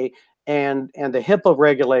FDA and the HIPAA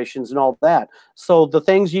regulations and all that. So the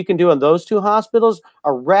things you can do in those 2 hospitals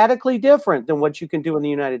are radically different than what you can do in the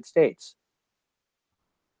United States.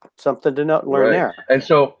 Something to learn there. And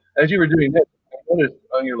so as you were doing this, I noticed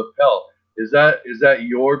on your lapel, is that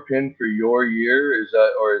your pin for your year? Is that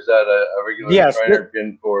a regular Shriner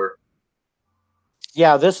pin for?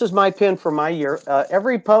 Yeah, this is my pin for my year.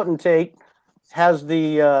 Every potentate has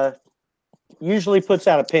the usually puts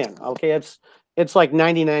out a pin. Okay, it's like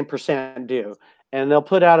 99% due, and they'll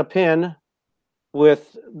put out a pin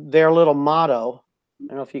with their little motto. I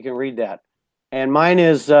don't know if you can read that. And mine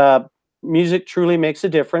is music truly makes a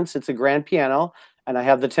difference. It's a grand piano, and I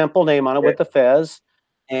have the temple name on it with the fez.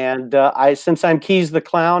 And since I'm Keys the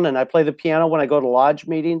Clown, and I play the piano when I go to lodge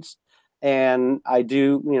meetings, and I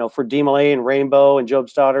do, for D. Malay and Rainbow and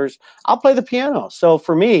Job's Daughters, I'll play the piano. So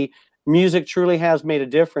for me, music truly has made a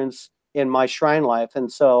difference in my shrine life.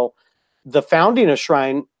 And so the founding of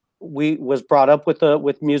Shrine was brought up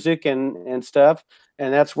with music and stuff,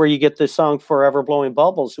 and that's where you get the song "Forever Blowing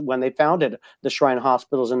Bubbles" when they founded the Shrine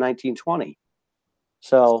Hospitals in 1920.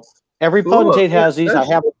 So every potentate has these. I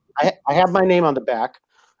have my name on the back,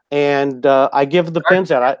 and I give the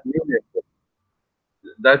pins out.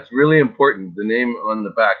 That's really important, the name on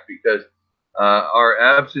the back, because our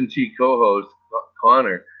absentee co-host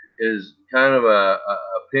Connor is kind of a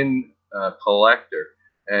pin collector.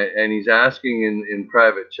 And he's asking in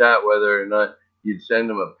private chat whether or not you'd send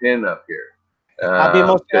him a pin up here. I'd be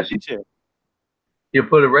most happy to. He'll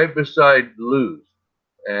put it right beside Lou's.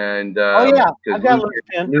 And oh yeah, I've got Lou's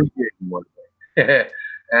pin. And yeah,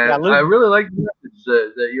 I really like the message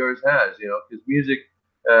that yours has, because music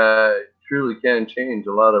truly can change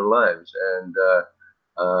a lot of lives. And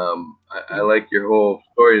I like your whole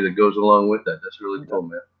story that goes along with that. That's really cool,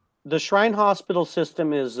 man. The Shrine Hospital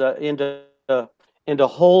system is into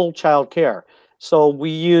whole child care. So we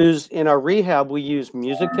use, in our rehab, we use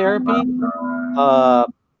music therapy,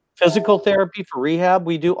 physical therapy for rehab.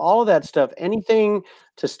 We do all of that stuff, anything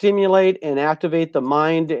to stimulate and activate the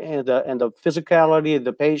mind and the physicality of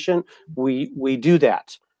the patient. We do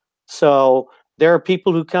that. So there are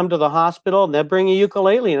people who come to the hospital and they'll bring a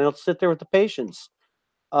ukulele and they'll sit there with the patients.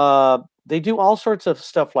 They do all sorts of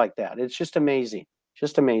stuff like that. It's just amazing,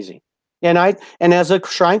 just amazing. And as a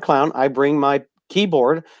shrine clown, I bring my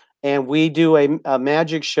keyboard and we do a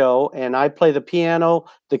magic show, and I play the piano,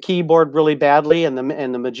 the keyboard really badly, and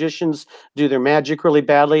the magicians do their magic really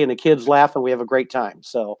badly, and the kids laugh, and we have a great time.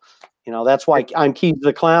 So, that's why I'm Keys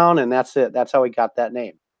the Clown, and that's it. That's how we got that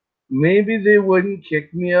name. Maybe they wouldn't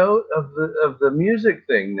kick me out of the music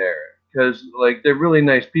thing there, because they're really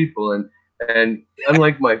nice people, and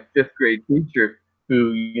unlike my 5th grade teacher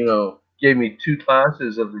who gave me 2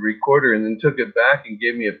 classes of the recorder and then took it back and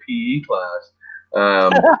gave me a PE class.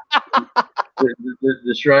 The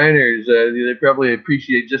Shriners, they probably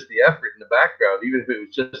appreciate just the effort in the background, even if it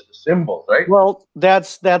was just the symbols, right? Well,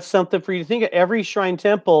 that's something for you to think of. Every shrine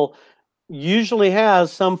temple usually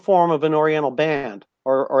has some form of an Oriental band,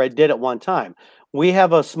 or it did at one time. We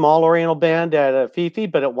have a small Oriental band at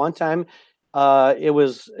Afifi, but at one time it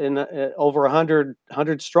was in over 100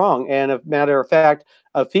 strong. And a matter of fact,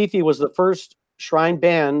 Afifi was the first shrine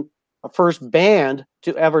band, first band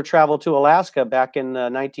to ever travel to Alaska back in the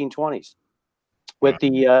 1920s with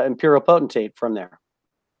the Imperial Potentate from there,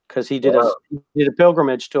 because he did a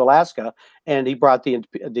pilgrimage to Alaska, and he brought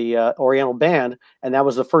the Oriental band, and that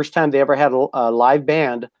was the first time they ever had a live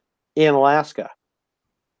band in Alaska.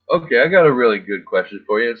 Okay, I got a really good question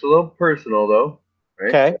for you. It's a little personal though, right?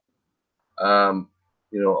 Okay.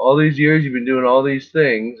 All these years you've been doing all these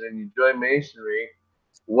things and you enjoy masonry.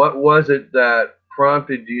 What was it that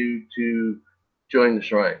prompted you to join the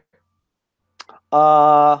shrine?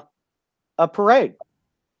 A parade.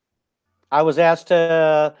 I was asked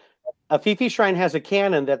to. Afifi Shrine has a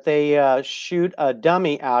cannon that they shoot a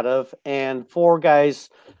dummy out of, and 4 guys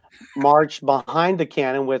march behind the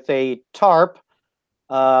cannon with a tarp.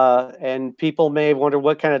 And people may have wondered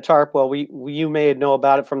what kind of tarp. Well, you may know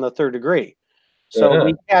about it from the 3rd degree. So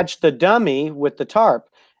we catch the dummy with the tarp,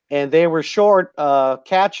 and they were short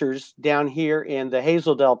catchers down here in the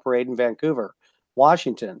Hazeldale Parade in Vancouver,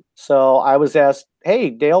 Washington. So I was asked, "Hey,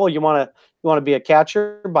 Dale, you want to be a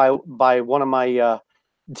catcher?" by one of my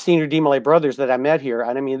senior D. Malay brothers that I met here.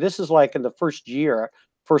 And I mean, this is like in the first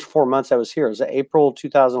 4 months I was here. It was April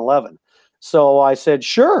 2011. So I said,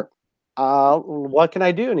 "Sure. What can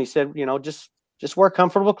I do?" And he said, just wear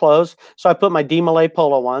comfortable clothes. So I put my D. Malay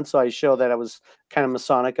polo on, so I showed that I was kind of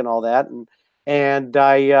Masonic and all that. And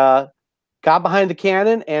I got behind the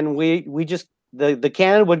cannon, and we just the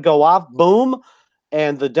cannon would go off, boom,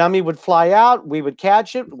 and the dummy would fly out. We would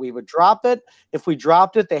catch it, we would drop it. If we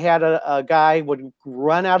dropped it, they had a guy would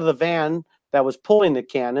run out of the van that was pulling the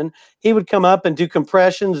cannon. He would come up and do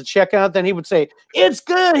compressions and check out. Then he would say, "It's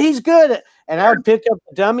good, he's good." And I would pick up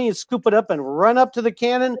the dummy and scoop it up and run up to the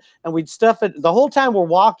cannon, and we'd stuff it. The whole time we're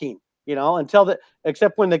walking,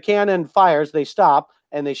 except when the cannon fires, they stop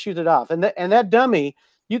and they shoot it off. And that dummy,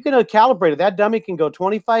 you can calibrate it. That dummy can go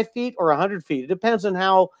 25 feet or 100 feet. It depends on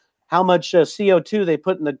how how much CO2 they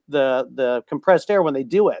put in the compressed air when they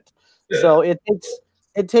do it. Yeah. So it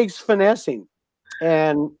takes finessing,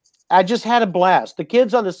 and I just had a blast. The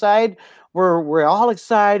kids on the side were all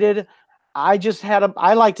excited. I just had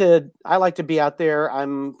I like to be out there.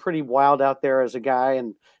 I'm pretty wild out there as a guy,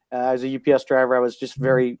 and as a UPS driver, I was just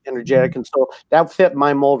very energetic, and so that fit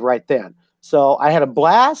my mold right then. So I had a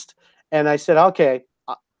blast, and I said, okay,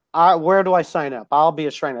 where do I sign up? I'll be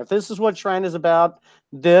a Shriner. If this is what Shrine is about,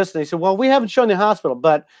 this. And they said, well, we haven't shown the hospital,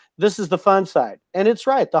 but this is the fun side. And it's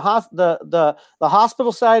right. The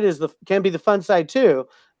hospital side can be the fun side too,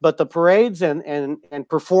 but the parades and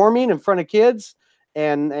performing in front of kids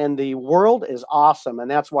and the world is awesome.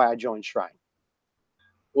 And that's why I joined Shrine.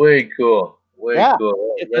 Way cool. Way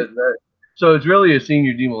cool. So it's really a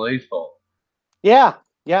senior DMLA's fault. Yeah.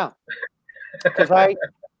 Yeah. Because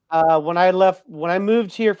when I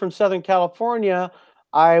moved here from Southern California,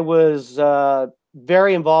 I was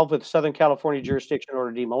very involved with Southern California Jurisdiction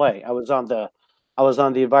Order DMLA. I was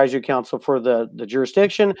on the advisory council for the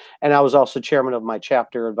jurisdiction, and I was also chairman of my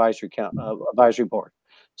chapter advisory board.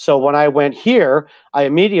 So when I went here, I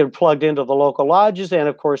immediately plugged into the local lodges and,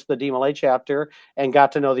 of course, the DMLA chapter, and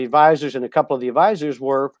got to know the advisors. And a couple of the advisors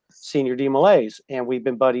were senior DMLAs, and we've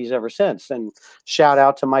been buddies ever since. And shout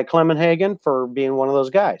out to Mike Clemenhagen for being one of those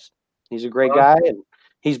guys. He's a great guy, and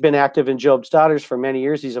he's been active in Job's Daughters for many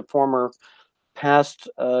years. He's a former past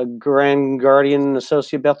Grand Guardian,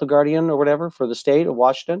 Associate Bethel Guardian or whatever for the state of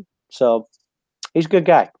Washington. So he's a good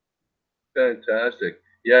guy. Fantastic.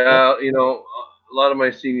 Yeah, you know, a lot of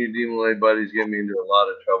my senior DMLA buddies get me into a lot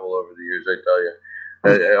of trouble over the years, I tell you.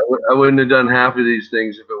 I wouldn't have done half of these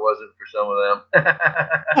things if it wasn't for some of them.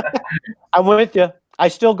 I'm with you. I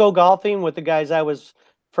still go golfing with the guys I was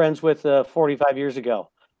friends with 45 years ago.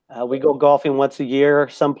 We go golfing once a year,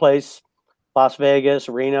 someplace, Las Vegas,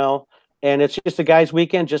 Reno, and it's just a guys'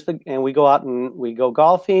 weekend. And we go out and we go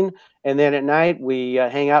golfing, and then at night we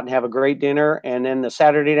hang out and have a great dinner. And then the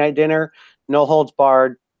Saturday night dinner, no holds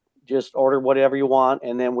barred, just order whatever you want,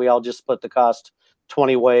 and then we all just split the cost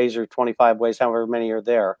 20 ways or 25 ways, however many are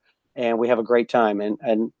there, and we have a great time.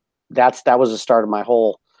 And that was the start of my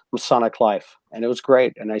whole Masonic life, and it was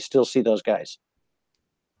great. And I still see those guys.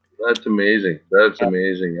 That's amazing. That's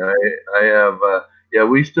amazing. I have, yeah,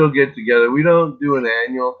 we still get together. We don't do an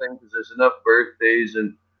annual thing because there's enough birthdays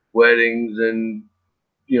and weddings and,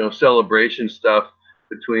 you know, celebration stuff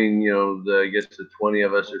between, you know, I guess the 20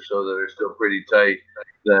 of us or so that are still pretty tight,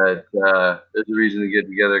 that there's a reason to get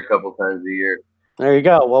together a couple times a year. There you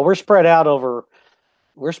go. Well, we're spread out over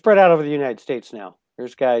the United States now.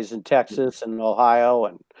 There's guys in Texas and Ohio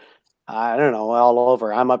and I don't know, all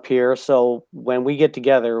over. I'm up here. So when we get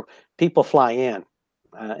together, people fly in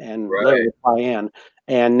and literally fly in.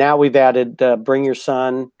 And now we've added Bring Your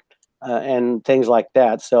Son and things like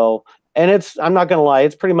that. So, and I'm not going to lie,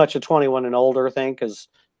 it's pretty much a 21 and older thing because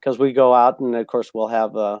we go out and, of course, we'll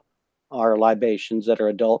have our libations that are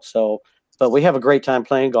adults. So, but we have a great time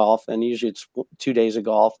playing golf, and usually it's 2 days of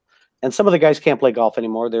golf. And some of the guys can't play golf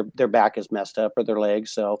anymore. Their back is messed up or their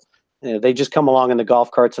legs. So, you know, they just come along in the golf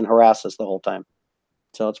carts and harass us the whole time.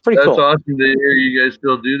 So it's pretty cool. That's awesome to hear you guys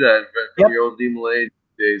still do that from your old DMLA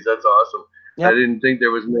days. That's awesome. Yep. I didn't think there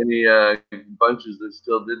was many bunches that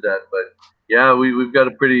still did that, but yeah, we've got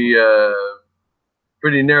a pretty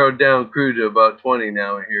narrowed down crew to about 20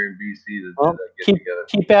 now here in BC that get together.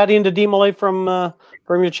 Keep adding to DMLA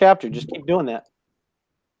from your chapter. Just keep doing that.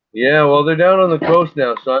 Yeah, well, they're down on the coast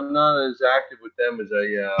now, so I'm not as active with them as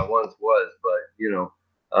I once was, but you know.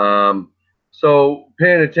 So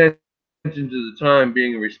paying attention to the time,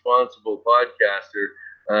 being a responsible podcaster,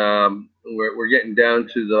 we're getting down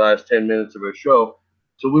to the last 10 minutes of our show.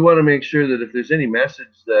 So we want to make sure that if there's any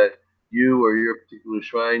message that you or your particular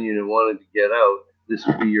shrine unit wanted to get out, this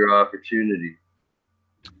would be your opportunity.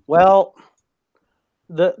 Well,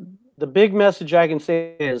 the big message I can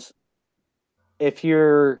say is, if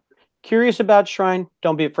you're curious about shrine,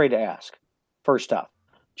 don't be afraid to ask. First off,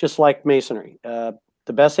 just like masonry.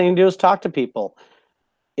 The best thing to do is talk to people.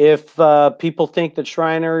 If people think that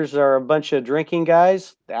Shriners are a bunch of drinking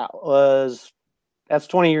guys, that's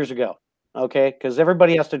 20 years ago, okay? Because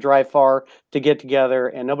everybody has to drive far to get together,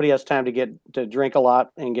 and nobody has time to drink a lot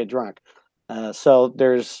and get drunk. So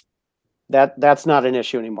there's that's not an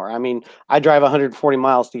issue anymore. I mean, I drive 140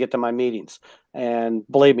 miles to get to my meetings, and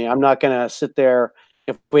believe me, I'm not going to sit there.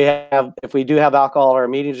 If we do have alcohol or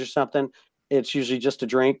meetings or something, it's usually just a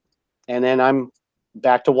drink, and then I'm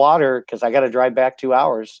back to water because I got to drive back 2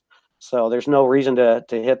 hours. So there's no reason to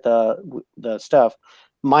hit the stuff.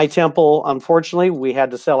 My temple, unfortunately, we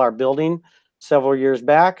had to sell our building several years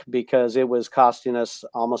back because it was costing us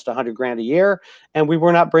almost $100,000 a year, and we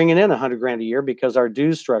were not bringing in $100,000 a year because our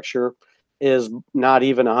dues structure is not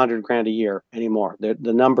even $100,000 a year anymore. The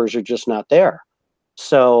numbers are just not there.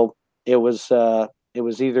 So it was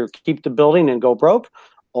either keep the building and go broke,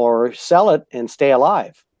 or sell it and stay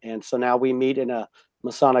alive. And so now we meet in a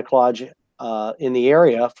Masonic lodge in the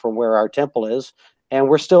area from where our temple is, and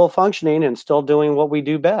we're still functioning and still doing what we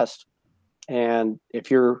do best. And if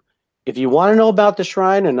you want to know about the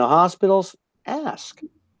shrine and the hospitals,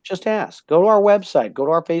 just ask. Go to our website, go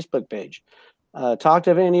to our Facebook page, talk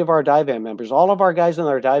to any of our divan members. All of our guys in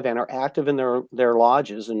our divan are active in their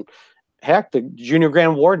lodges, and heck, the junior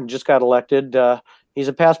grand warden just got elected. He's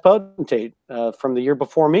a past potentate from the year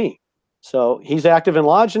before me, so he's active in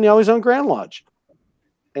lodge, and he always on grand lodge.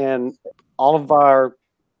 And all of our,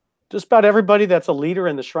 just about everybody that's a leader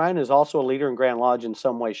in the shrine is also a leader in grand lodge in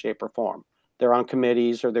some way, shape, or form. They're on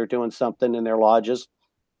committees or they're doing something in their lodges.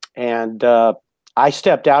 And I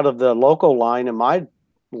stepped out of the local line in my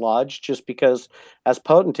lodge just because as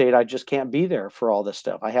potentate, I just can't be there for all this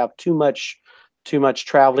stuff. I have too much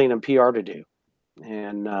traveling and PR to do.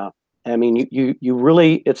 And I mean, you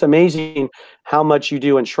really, it's amazing how much you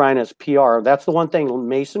do in shrine as PR. That's the one thing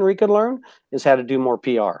Masonry could learn, is how to do more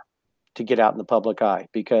PR to get out in the public eye.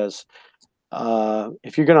 Because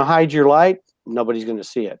if you're going to hide your light, nobody's going to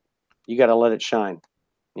see it. You got to let it shine,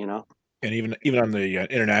 you know? And even on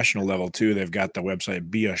the international level too, they've got the website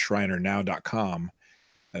beashrinernow.com.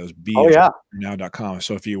 That was beashrinernow.com.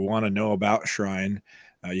 So if you want to know about Shrine,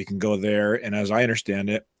 you can go there. And as I understand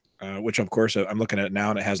it, which of course I'm looking at it now,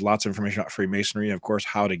 and it has lots of information about Freemasonry, of course,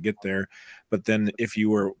 how to get there. But then if you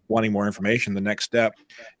were wanting more information, the next step,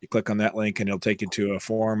 you click on that link and it'll take you to a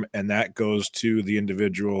form, and that goes to the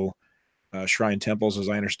individual shrine temples, as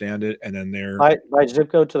I understand it. And then they're by zip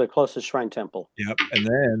code to the closest shrine temple. Yep. And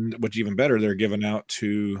then what's even better, they're given out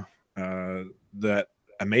to a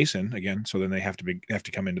Mason again. So then they have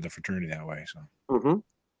to come into the fraternity that way. So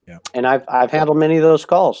yeah. And I've handled many of those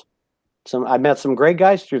calls. I met some great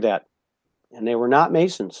guys through that, and they were not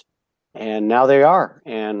Masons, and now they are,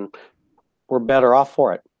 and we're better off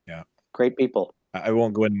for it. Yeah. Great people. I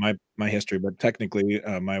won't go into my history, but technically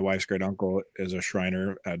my wife's great uncle is a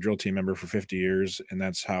Shriner, a drill team member for 50 years. And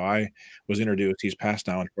that's how I was introduced. He's passed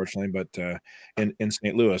now, unfortunately, but in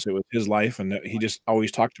St. Louis, it was his life. And he just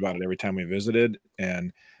always talked about it every time we visited.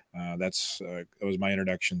 And it was my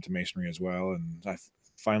introduction to Masonry as well. And I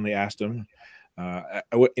finally asked him,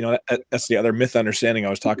 that's the other misunderstanding I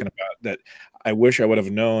was talking about, that I wish I would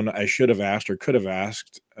have known. I should have asked or could have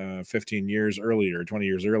asked 15 years earlier, 20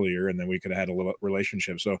 years earlier, and then we could have had a little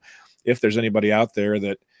relationship. So if there's anybody out there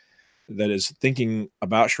that is thinking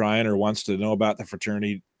about Shrine or wants to know about the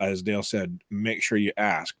fraternity, as Dale said, make sure you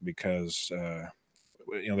ask, because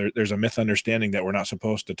there's a misunderstanding that we're not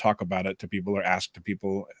supposed to talk about it to people or ask to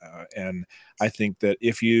people. And I think that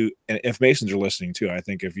if Masons are listening too, I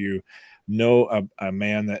think if you know a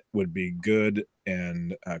man that would be good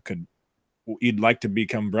and you'd like to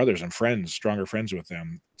become brothers and friends, stronger friends with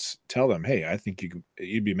them, tell them, hey, I think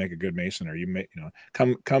you'd make a good Mason, or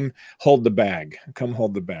come hold the bag. Come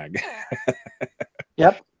hold the bag.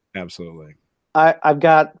 Yep. Absolutely. I've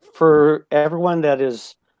got, for everyone that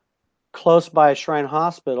is close by a Shrine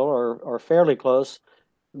hospital or fairly close,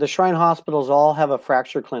 the Shrine hospitals all have a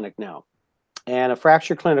fracture clinic now. And a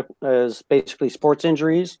fracture clinic is basically sports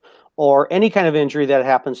injuries or any kind of injury that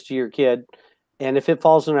happens to your kid. And if it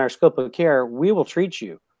falls in our scope of care, we will treat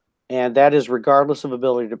you. And that is regardless of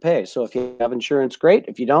ability to pay. So if you have insurance, great.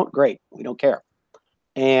 If you don't, great. We don't care.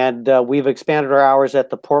 And we've expanded our hours at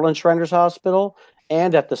the Portland Shriners Hospital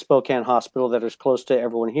and at the Spokane Hospital that is close to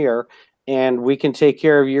everyone here. And we can take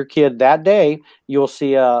care of your kid that day. You'll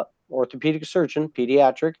see a orthopedic surgeon,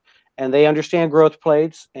 pediatric, and they understand growth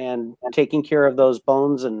plates and taking care of those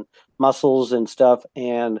bones and muscles and stuff.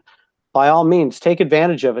 And by all means, take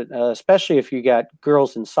advantage of it, especially if you got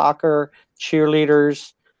girls in soccer,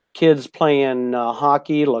 cheerleaders, kids playing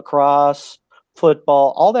hockey, lacrosse,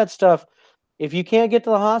 football, all that stuff. If you can't get to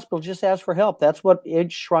the hospital, just ask for help. That's what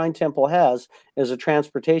each Shrine Temple has, is a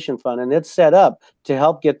transportation fund, and it's set up to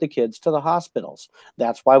help get the kids to the hospitals.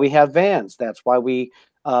 That's why we have vans. That's why we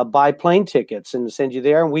buy plane tickets and send you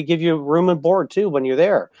there, and we give you room and board too when you're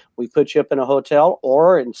there. We put you up in a hotel,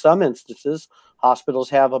 or in some instances,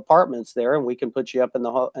 hospitals have apartments there, and we can put you up in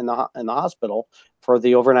the hospital for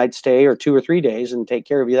the overnight stay or 2 or 3 days and take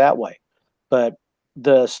care of you that way. But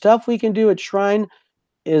the stuff we can do at Shrine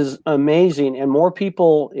is amazing, and more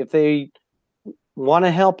people, if they want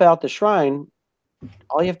to help out the Shrine,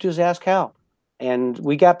 all you have to do is ask how. And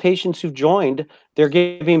we got patients who've joined, they're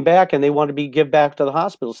giving back and they want to give back to the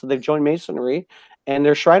hospital. So they've joined Masonry and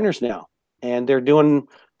they're Shriners now. And they're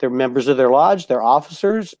members of their lodge, they're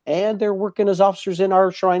officers, and they're working as officers in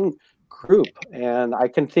our Shrine group. And I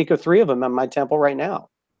can think of 3 of them at my temple right now.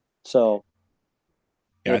 So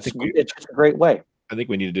yeah, it's just a great way. I think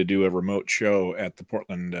we needed to do a remote show at the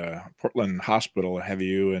Portland Hospital. Have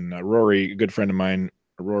you and Rory, a good friend of mine,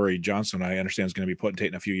 Rory Johnson, I understand is going to be potentate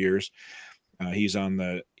in a few years. He's on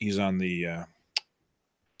the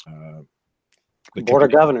Board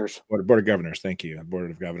of Governors. Board of Governors, thank you,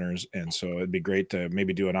 Board of Governors. And so it'd be great to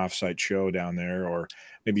maybe do an offsite show down there, or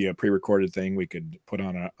maybe a pre-recorded thing we could put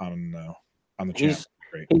on the channel.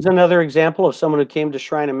 He's another example of someone who came to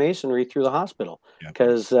Shrine of Masonry through the hospital,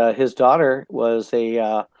 because his daughter was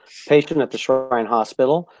a patient at the Shrine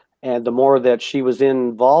Hospital, and the more that she was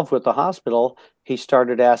involved with the hospital, he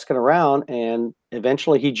started asking around, and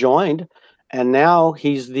eventually he joined, and now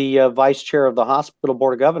he's the vice chair of the hospital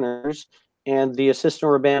board of governors and the assistant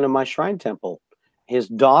rabban of my Shrine temple. His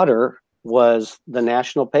daughter was the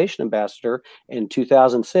national patient ambassador in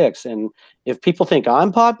 2006. And if people think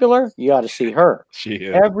I'm popular, you ought to see her. She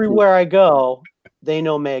is. Everywhere I go, they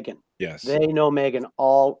know Megan. Yes. They know Megan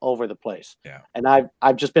all over the place. Yeah. And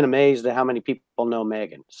I've just been amazed at how many people know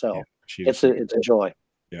Megan. So it's a joy.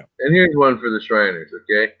 Yeah. And here's one for the Shriners,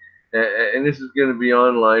 okay? And this is going to be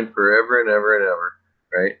online forever and ever and ever,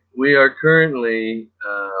 right? We are currently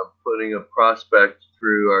putting a prospect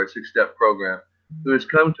through our 6-step program who has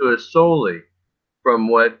come to us solely from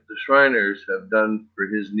what the Shriners have done for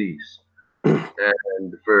his niece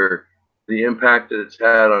and for the impact that it's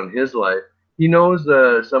had on his life. He knows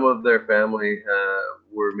some of their family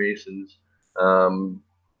were Masons,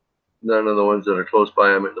 none of the ones that are close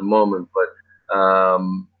by him at the moment, but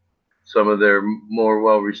some of their more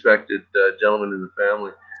well-respected gentlemen in the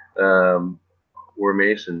family were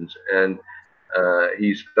Masons, and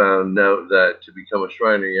he's found out that to become a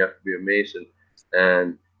Shriner, you have to be a Mason,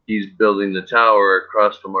 and he's building the tower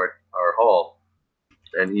across from our hall,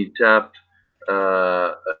 and he tapped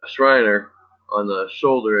a Shriner on the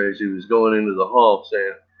shoulder as he was going into the hall,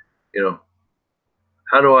 saying, you know,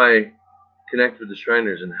 how do I connect with the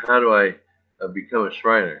Shriners, and how do I become a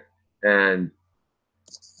Shriner? And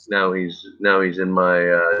now he's in my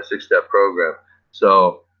 6-step program.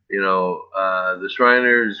 So, you know, the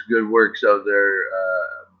Shriners' good works out there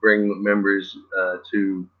bring members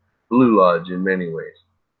to Blue Lodge in many ways.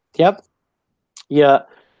 Yep. Yeah.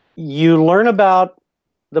 You learn about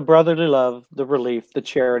the brotherly love, the relief, the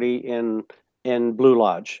charity in Blue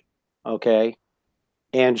Lodge. Okay.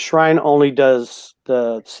 And Shrine only does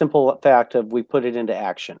the simple fact of we put it into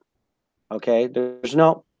action. Okay. There's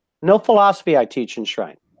no philosophy I teach in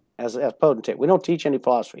Shrine as potentate. We don't teach any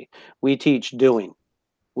philosophy. We teach doing.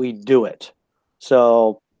 We do it.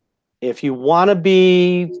 So if you want to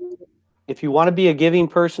be a giving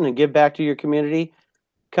person and give back to your community,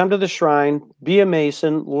 come to the Shrine, be a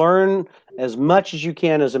Mason, learn as much as you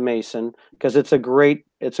can as a Mason, because it's a great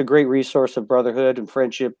resource of brotherhood and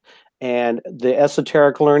friendship, and the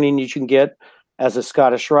esoteric learning you can get as a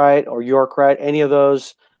Scottish Rite or York Rite, any of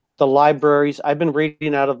those, the libraries. I've been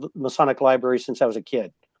reading out of Masonic libraries since I was a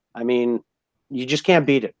kid. I mean, you just can't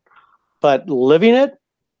beat it. But living it,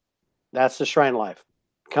 that's the Shrine life.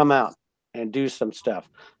 Come out and do some stuff.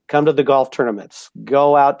 Come to the golf tournaments.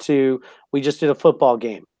 Go out we just did a football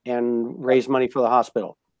game and raised money for the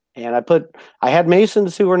hospital. And I had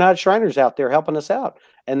Masons who were not Shriners out there helping us out,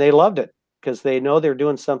 and they loved it because they know they're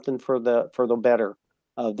doing something for the better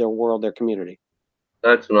of their world, their community.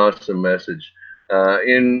 That's an awesome message.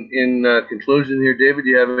 In conclusion here, David, do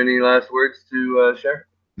you have any last words to share?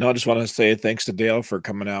 No, I just want to say thanks to Dale for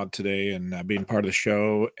coming out today and being part of the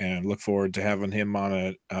show, and look forward to having him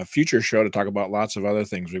on a future show to talk about lots of other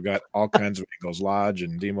things. We've got all kinds of angles, Lodge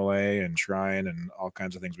and Demolay and Shrine and all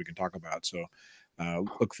kinds of things we can talk about. So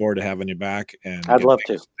look forward to having you back. And I'd love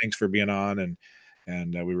to. Thanks for being on,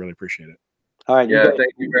 and we really appreciate it. All right. Yeah,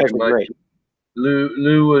 thank you very much. Great.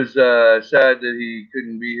 Lou was sad that he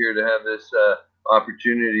couldn't be here to have this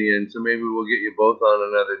opportunity, and so maybe we'll get you both on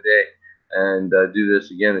another day and do this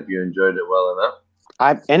again if you enjoyed it well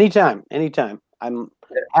enough. Anytime. I'm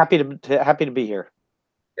happy to be here.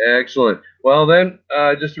 Excellent. Well then,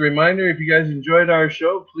 just a reminder, if you guys enjoyed our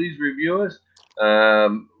show, please review us.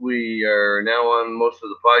 We are now on most of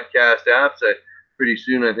the podcast apps. Pretty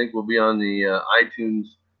soon, I think we'll be on the iTunes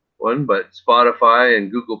one, but Spotify and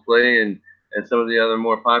Google Play and some of the other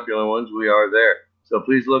more popular ones, we are there. So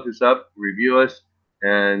please look us up, review us,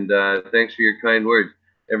 and thanks for your kind words.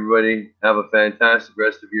 Everybody, have a fantastic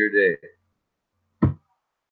rest of your day.